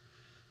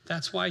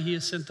 That's why he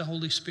has sent the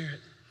Holy Spirit.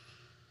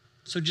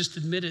 So just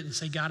admit it and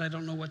say, God, I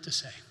don't know what to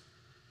say.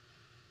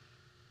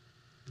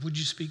 Would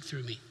you speak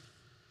through me?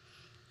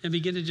 And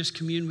begin to just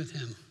commune with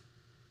him.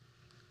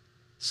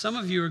 Some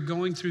of you are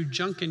going through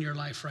junk in your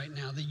life right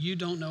now that you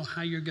don't know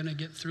how you're going to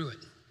get through it.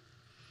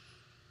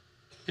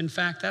 In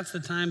fact, that's the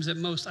times that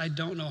most I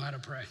don't know how to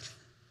pray.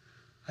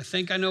 I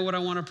think I know what I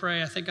want to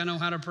pray. I think I know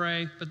how to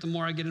pray, but the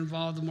more I get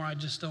involved, the more I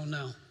just don't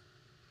know.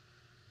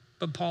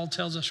 But Paul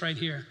tells us right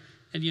here,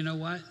 and you know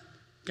what?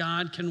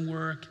 God can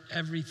work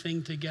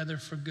everything together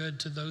for good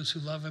to those who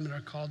love him and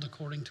are called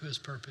according to his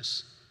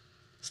purpose.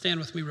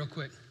 Stand with me real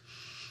quick.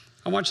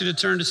 I want you to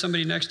turn to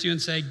somebody next to you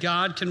and say,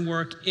 God can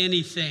work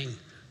anything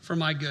for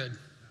my good.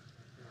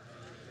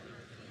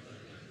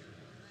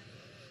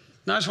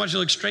 Now I just want you to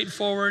look straight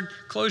forward,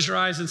 close your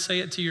eyes and say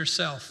it to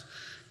yourself.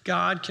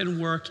 God can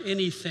work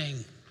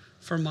anything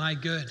for my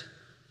good.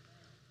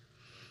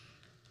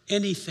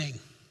 Anything.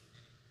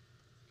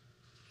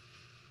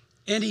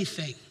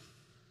 Anything.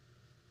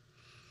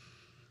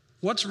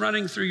 What's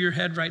running through your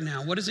head right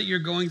now? What is it you're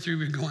going through?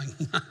 You're going,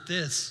 not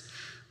this.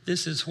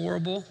 This is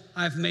horrible.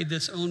 I've made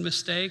this own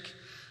mistake.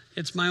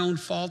 It's my own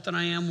fault that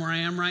I am where I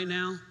am right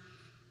now.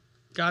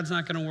 God's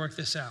not going to work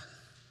this out.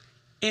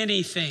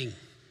 Anything.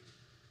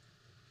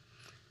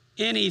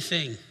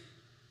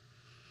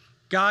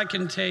 God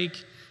can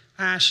take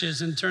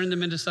ashes and turn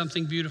them into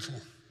something beautiful.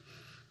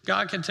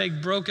 God can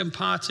take broken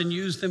pots and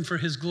use them for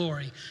his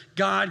glory.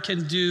 God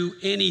can do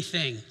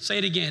anything. Say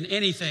it again,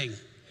 anything.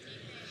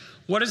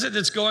 What is it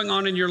that's going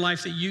on in your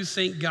life that you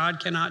think God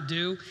cannot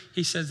do?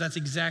 He says, that's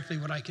exactly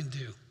what I can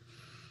do.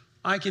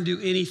 I can do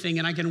anything,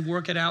 and I can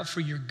work it out for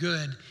your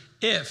good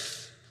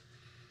if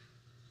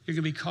you're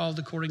going to be called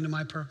according to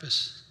my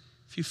purpose,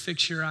 if you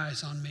fix your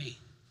eyes on me.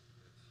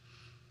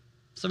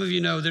 Some of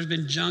you know there's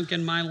been junk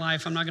in my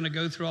life. I'm not going to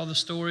go through all the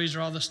stories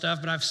or all the stuff,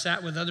 but I've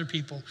sat with other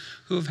people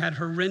who have had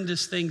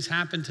horrendous things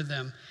happen to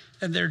them,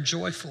 and they're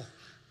joyful.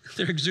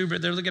 They're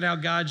exuberant. They're looking at how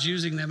God's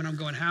using them, and I'm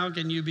going, how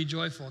can you be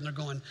joyful? And they're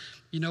going,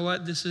 you know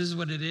what? This is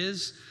what it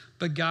is,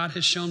 but God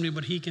has shown me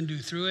what he can do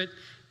through it,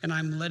 and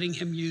I'm letting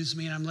him use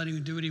me, and I'm letting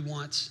him do what he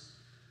wants.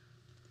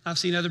 I've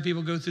seen other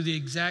people go through the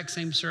exact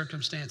same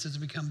circumstances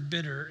and become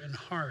bitter and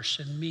harsh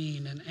and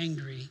mean and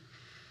angry.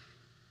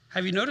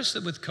 Have you noticed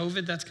that with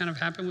COVID, that's kind of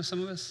happened with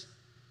some of us?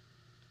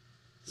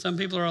 Some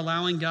people are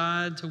allowing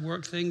God to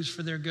work things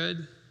for their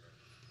good,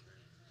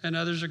 and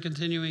others are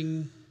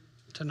continuing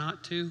to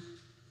not to.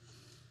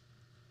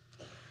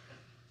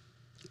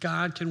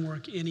 God can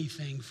work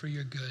anything for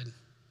your good.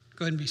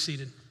 Go ahead and be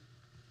seated.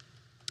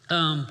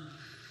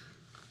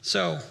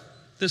 So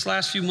this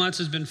last few months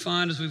has been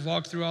fun as we've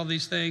walked through all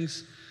these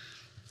things.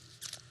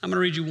 I'm going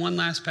to read you one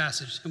last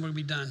passage, and we're going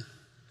to be done.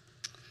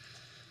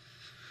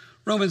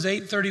 Romans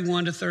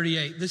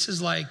 8:31-38. This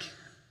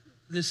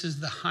is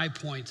the high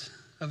point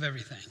of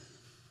everything.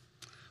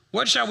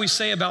 What shall we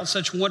say about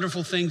such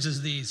wonderful things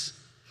as these?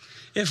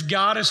 If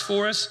God is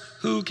for us,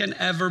 who can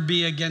ever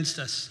be against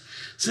us?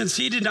 Since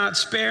he did not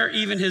spare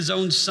even his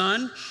own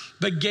son,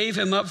 but gave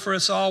him up for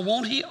us all,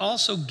 won't he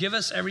also give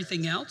us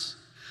everything else?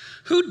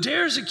 Who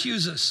dares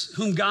accuse us,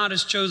 whom God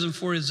has chosen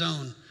for his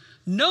own?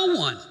 No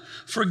one,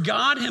 for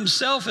God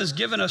himself has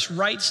given us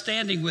right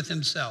standing with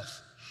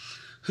himself.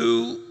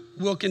 Who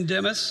will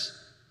condemn us?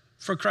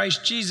 For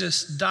Christ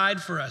Jesus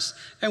died for us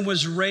and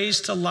was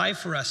raised to life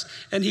for us,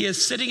 and he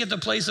is sitting at the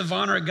place of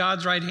honor at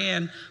God's right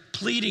hand,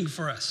 pleading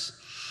for us.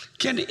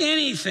 Can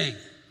anything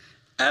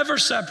ever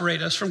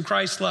separate us from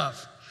Christ's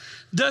love?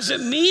 Does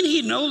it mean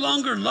he no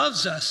longer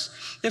loves us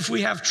if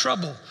we have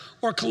trouble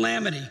or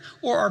calamity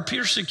or are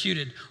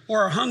persecuted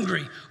or are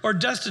hungry or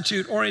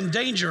destitute or in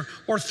danger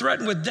or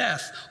threatened with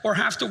death or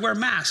have to wear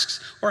masks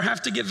or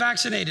have to get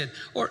vaccinated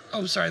or,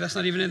 that's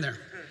not even in there.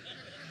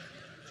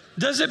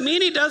 Does it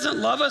mean he doesn't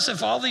love us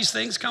if all these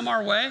things come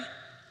our way?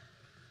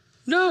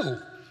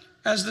 No.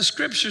 As the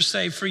scriptures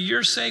say, for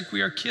your sake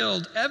we are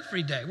killed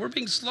every day. We're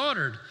being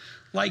slaughtered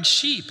like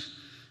sheep.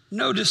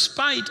 No,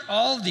 despite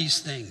all these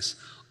things,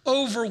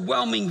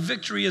 overwhelming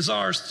victory is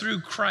ours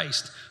through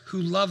Christ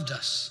who loved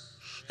us.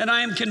 And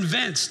I am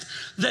convinced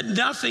that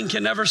nothing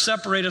can ever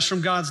separate us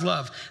from God's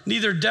love.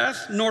 Neither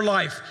death nor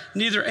life,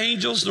 neither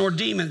angels nor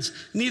demons,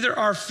 neither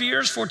our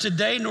fears for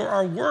today nor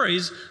our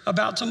worries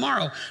about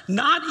tomorrow.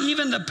 Not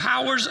even the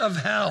powers of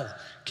hell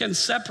can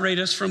separate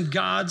us from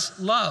God's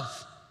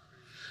love.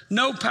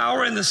 No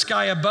power in the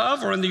sky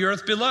above or in the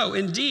earth below.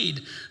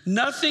 Indeed,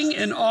 nothing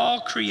in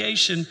all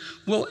creation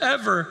will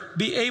ever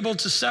be able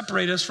to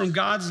separate us from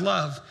God's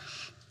love,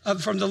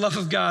 from the love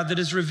of God that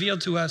is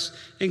revealed to us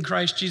in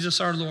Christ Jesus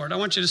our Lord. I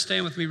want you to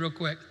stand with me real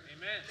quick.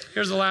 Amen.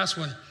 Here's the last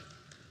one.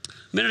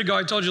 A minute ago,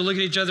 I told you to look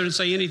at each other and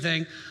say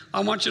anything.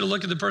 I want you to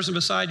look at the person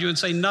beside you and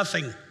say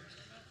nothing.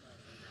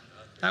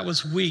 That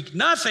was weak.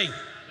 Nothing.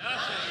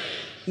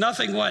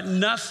 Nothing what?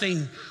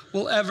 Nothing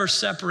will ever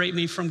separate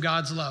me from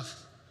God's love.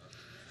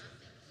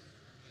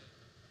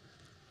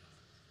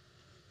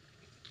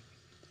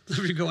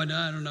 You're going,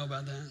 I don't know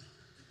about that.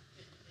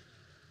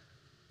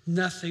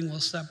 Nothing will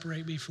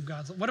separate me from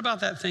God's love. What about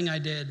that thing I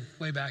did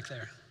way back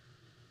there?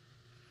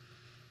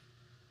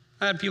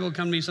 I had people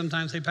come to me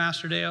sometimes, say,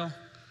 Pastor Dale,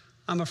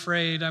 I'm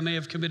afraid I may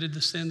have committed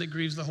the sin that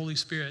grieves the Holy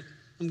Spirit.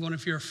 I'm going,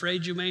 if you're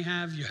afraid you may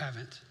have, you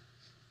haven't.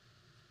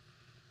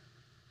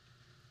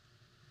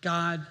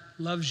 God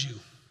loves you.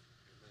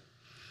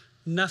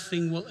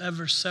 Nothing will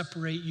ever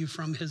separate you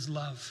from his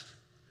love.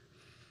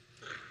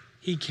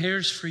 He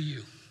cares for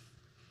you.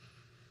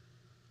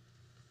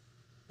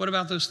 What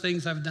about those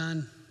things I've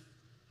done?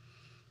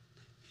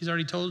 He's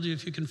already told you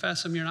if you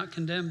confess them, you're not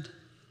condemned.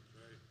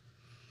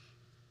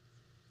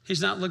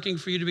 He's not looking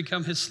for you to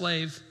become his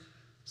slave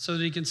so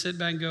that he can sit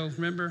back and go,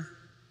 remember,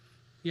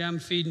 yeah, I'm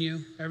feeding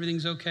you.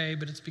 Everything's okay,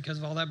 but it's because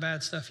of all that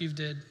bad stuff you've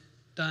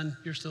done.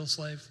 You're still a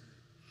slave.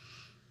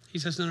 He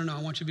says, no,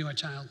 I want you to be my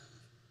child.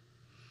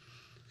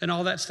 And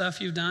all that stuff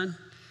you've done,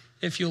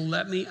 if you'll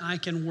let me, I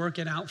can work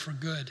it out for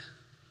good.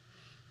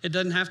 It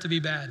doesn't have to be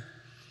bad.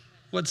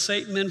 What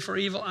Satan meant for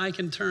evil, I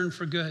can turn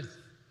for good.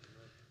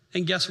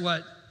 And guess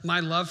what? My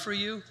love for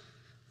you,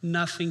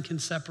 nothing can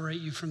separate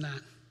you from that.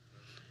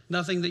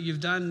 Nothing that you've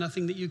done,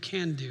 nothing that you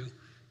can do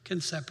can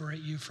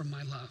separate you from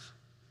my love.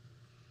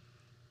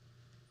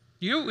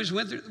 We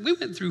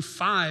went through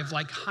 5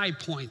 high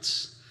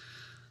points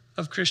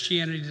of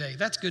Christianity today.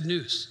 That's good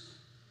news.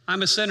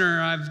 I'm a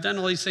sinner. I've done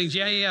all these things.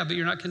 Yeah, but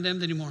you're not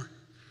condemned anymore.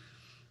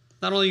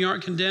 Not only you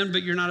aren't condemned,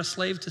 but you're not a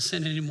slave to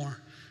sin anymore.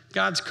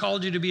 God's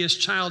called you to be his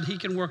child. He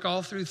can work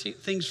all through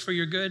things for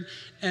your good,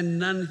 and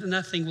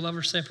nothing will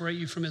ever separate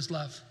you from his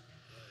love.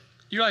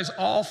 You realize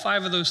all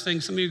 5 of those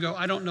things. Some of you go,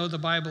 I don't know the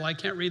Bible. I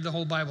can't read the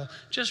whole Bible.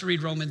 Just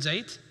read Romans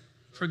 8,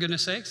 for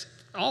goodness sakes.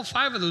 All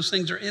 5 of those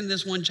things are in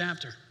this one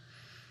chapter.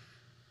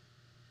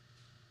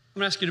 I'm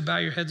going to ask you to bow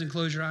your heads and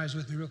close your eyes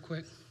with me real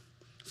quick.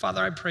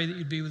 Father, I pray that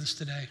you'd be with us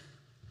today.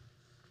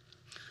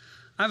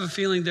 I have a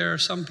feeling there are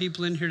some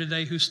people in here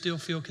today who still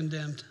feel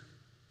condemned.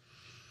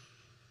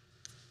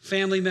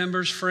 Family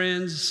members,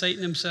 friends,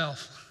 Satan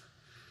himself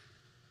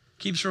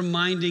keeps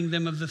reminding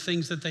them of the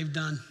things that they've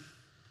done.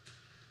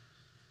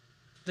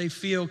 They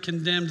feel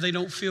condemned. They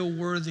don't feel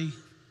worthy.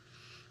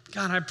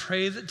 God, I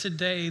pray that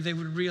today they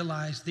would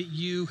realize that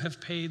you have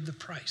paid the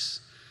price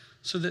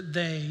so that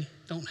they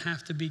don't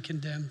have to be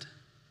condemned.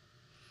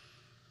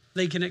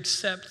 They can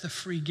accept the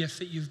free gift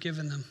that you've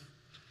given them.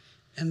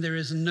 And there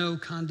is no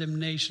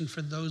condemnation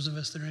for those of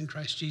us that are in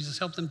Christ Jesus.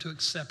 Help them to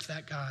accept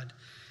that, God,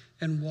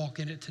 and walk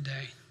in it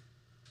today.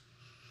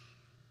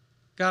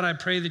 God, I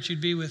pray that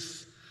you'd be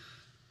with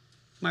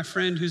my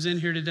friend who's in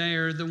here today,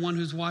 or the one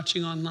who's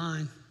watching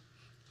online,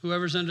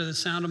 whoever's under the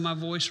sound of my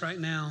voice right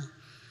now,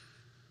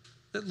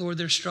 that, Lord,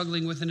 they're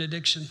struggling with an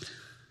addiction.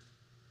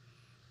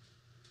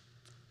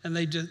 And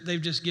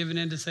they've just given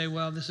in to say,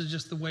 well, this is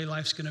just the way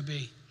life's going to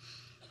be.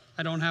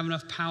 I don't have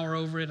enough power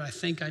over it. I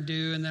think I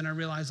do, and then I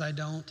realize I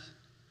don't.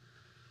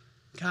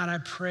 God, I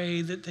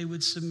pray that they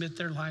would submit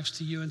their lives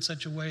to you in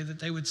such a way that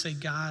they would say,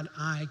 God,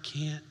 I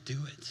can't do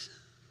it.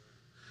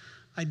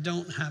 I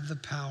don't have the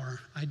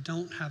power. I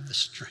don't have the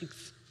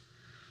strength.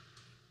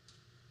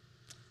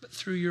 But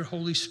through your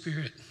Holy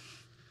Spirit,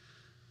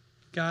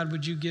 God,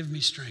 would you give me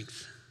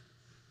strength?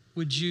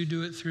 Would you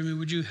do it through me?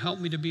 Would you help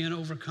me to be an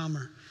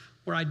overcomer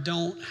where I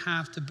don't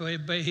have to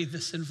obey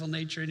the sinful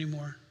nature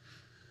anymore?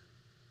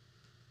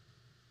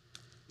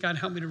 God,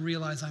 help me to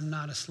realize I'm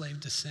not a slave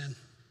to sin.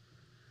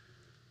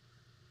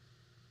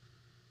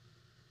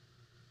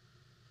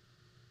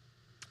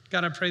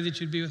 God, I pray that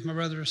you'd be with my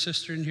brother or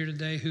sister in here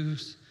today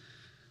who's,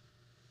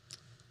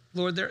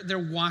 Lord, they're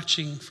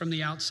watching from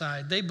the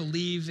outside. They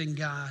believe in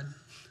God.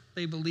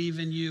 They believe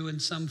in you in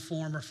some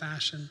form or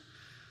fashion.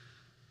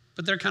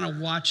 But they're kind of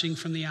watching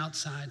from the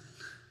outside.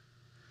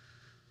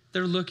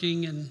 They're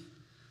looking, and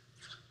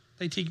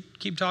they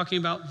keep talking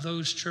about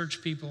those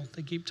church people.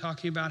 They keep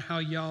talking about how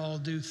y'all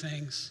do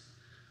things.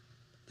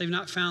 They've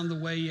not found the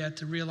way yet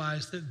to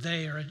realize that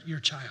they are your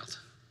child,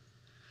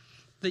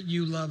 that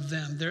you love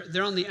them.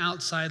 They're on the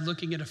outside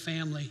looking at a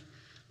family,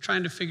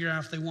 trying to figure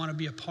out if they want to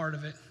be a part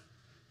of it,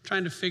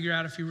 trying to figure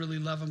out if you really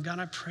love them. God,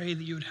 I pray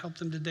that you would help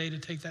them today to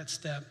take that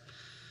step.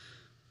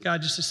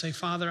 God, just to say,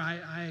 Father,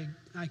 I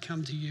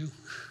come to you.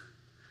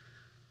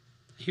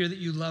 I hear that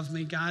you love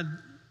me. God,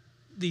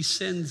 these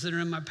sins that are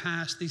in my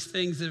past, these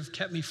things that have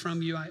kept me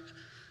from you,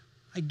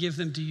 I give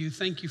them to you.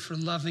 Thank you for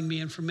loving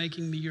me and for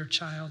making me your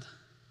child.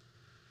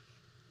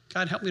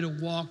 God, help me to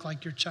walk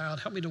like your child.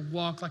 Help me to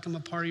walk like I'm a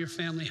part of your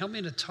family. Help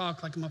me to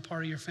talk like I'm a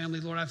part of your family.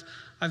 Lord,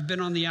 I've been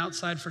on the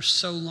outside for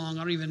so long,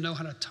 I don't even know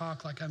how to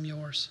talk like I'm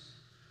yours.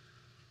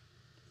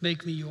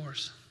 Make me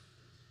yours.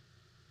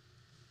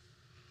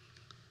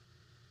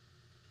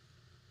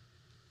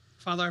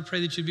 Father, I pray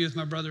that you'd be with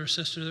my brother or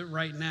sister that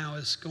right now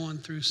is going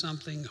through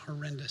something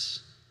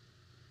horrendous.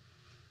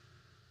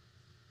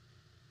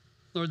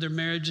 Lord, their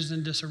marriage is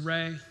in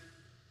disarray.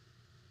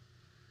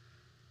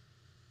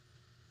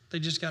 They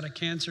just got a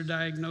cancer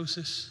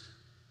diagnosis.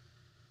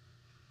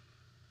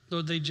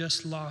 Lord, they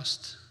just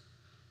lost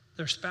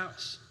their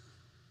spouse.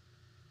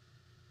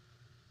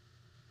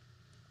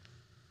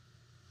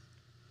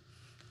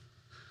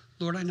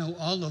 Lord, I know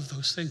all of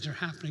those things are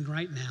happening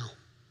right now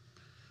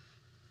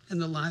in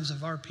the lives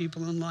of our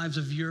people and the lives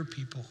of your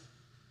people.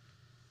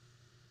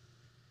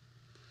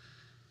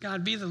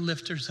 God, be the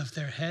lifters of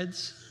their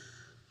heads.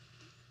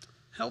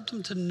 Help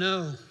them to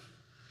know,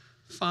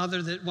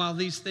 Father, that while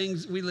these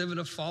things, we live in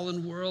a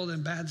fallen world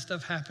and bad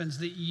stuff happens,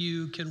 that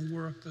you can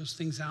work those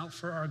things out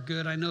for our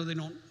good. I know they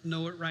don't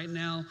know it right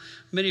now.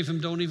 Many of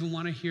them don't even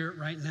want to hear it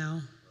right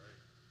now.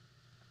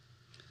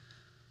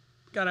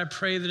 God, I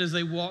pray that as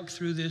they walk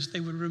through this,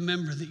 they would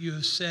remember that you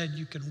have said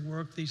you can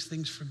work these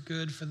things for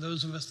good for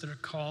those of us that are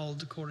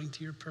called according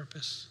to your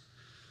purpose.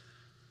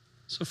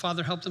 So,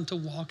 Father, help them to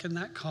walk in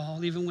that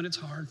call, even when it's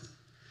hard.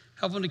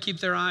 Help them to keep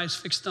their eyes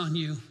fixed on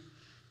you.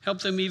 Help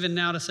them even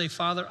now to say,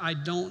 Father, I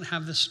don't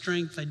have the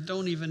strength. I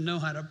don't even know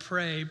how to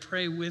pray.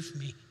 Pray with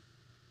me.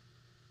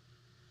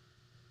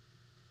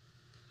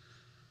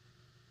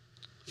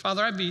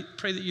 Father, I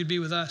pray that you'd be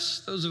with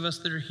us, those of us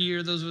that are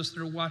here, those of us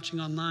that are watching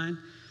online.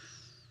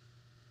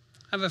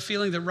 I have a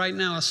feeling that right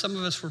now, as some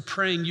of us were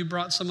praying, you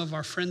brought some of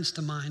our friends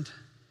to mind.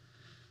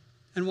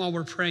 And while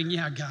we're praying,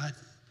 yeah, God,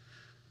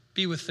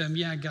 be with them.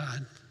 Yeah,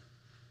 God,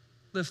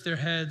 lift their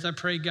heads. I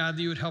pray, God,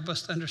 that you would help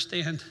us to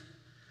understand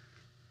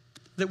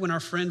that when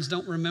our friends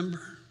don't remember,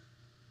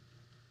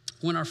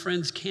 when our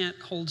friends can't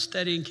hold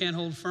steady and can't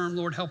hold firm,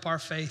 Lord, help our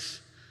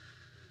faith.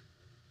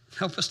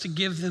 Help us to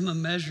give them a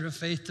measure of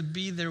faith, to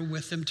be there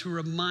with them, to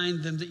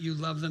remind them that you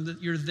love them,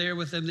 that you're there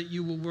with them, that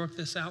you will work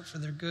this out for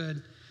their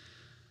good.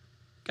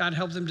 God,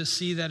 help them to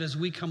see that as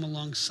we come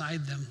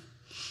alongside them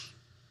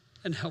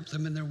and help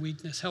them in their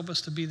weakness. Help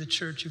us to be the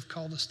church you've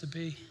called us to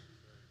be.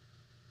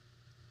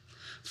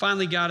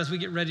 Finally, God, as we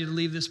get ready to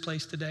leave this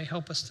place today,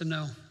 help us to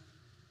know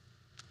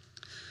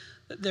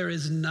that there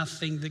is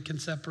nothing that can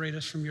separate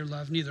us from your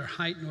love, neither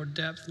height nor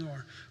depth,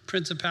 nor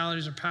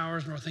principalities or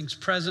powers, nor things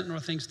present, nor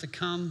things to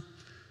come.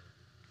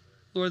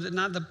 Lord, that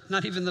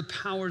not even the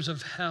powers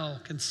of hell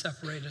can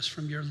separate us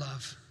from your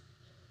love.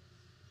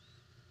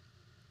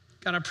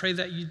 God, I pray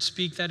that you'd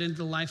speak that into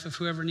the life of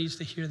whoever needs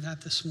to hear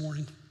that this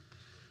morning,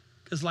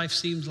 because life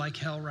seems like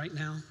hell right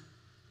now.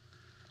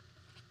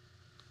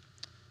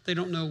 They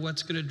don't know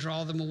what's going to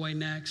draw them away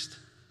next.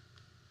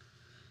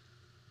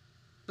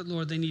 But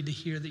Lord, they need to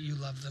hear that you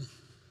love them.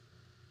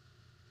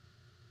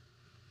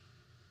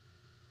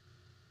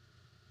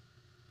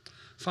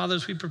 Father,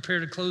 as we prepare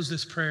to close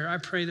this prayer, I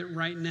pray that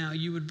right now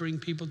you would bring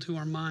people to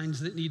our minds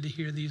that need to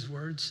hear these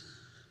words.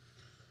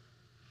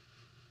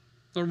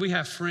 Lord, we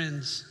have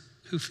friends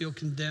who feel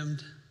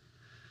condemned.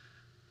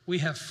 We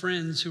have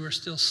friends who are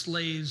still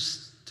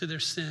slaves to their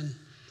sin.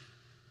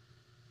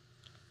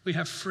 We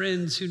have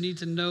friends who need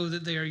to know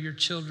that they are your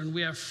children.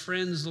 We have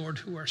friends, Lord,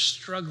 who are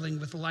struggling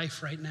with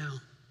life right now.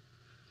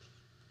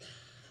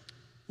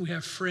 We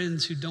have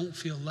friends who don't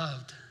feel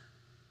loved.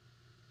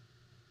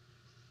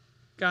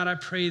 God, I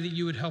pray that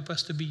you would help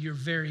us to be your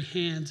very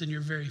hands and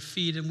your very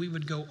feet, and we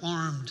would go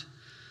armed,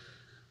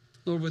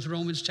 Lord, with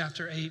Romans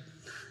chapter 8.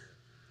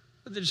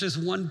 But there's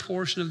just one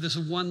portion of this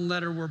one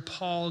letter where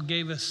Paul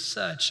gave us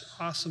such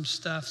awesome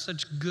stuff,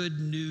 such good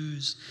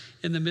news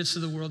in the midst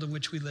of the world in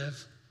which we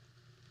live.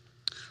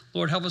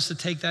 Lord, help us to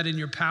take that in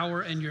your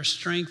power and your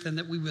strength, and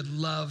that we would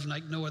love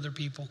like no other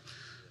people,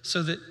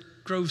 so that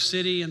Grove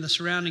City and the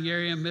surrounding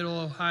area, Middle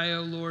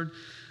Ohio, Lord,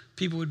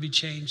 people would be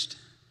changed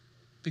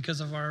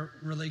because of our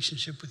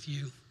relationship with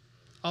you.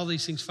 All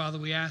these things, Father,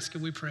 we ask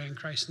and we pray in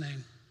Christ's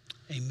name.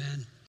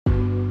 Amen.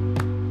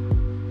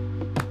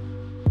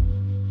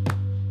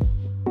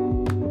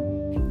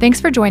 Thanks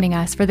for joining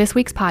us for this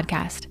week's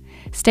podcast.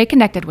 Stay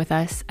connected with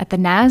us at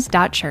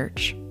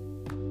thenaz.church.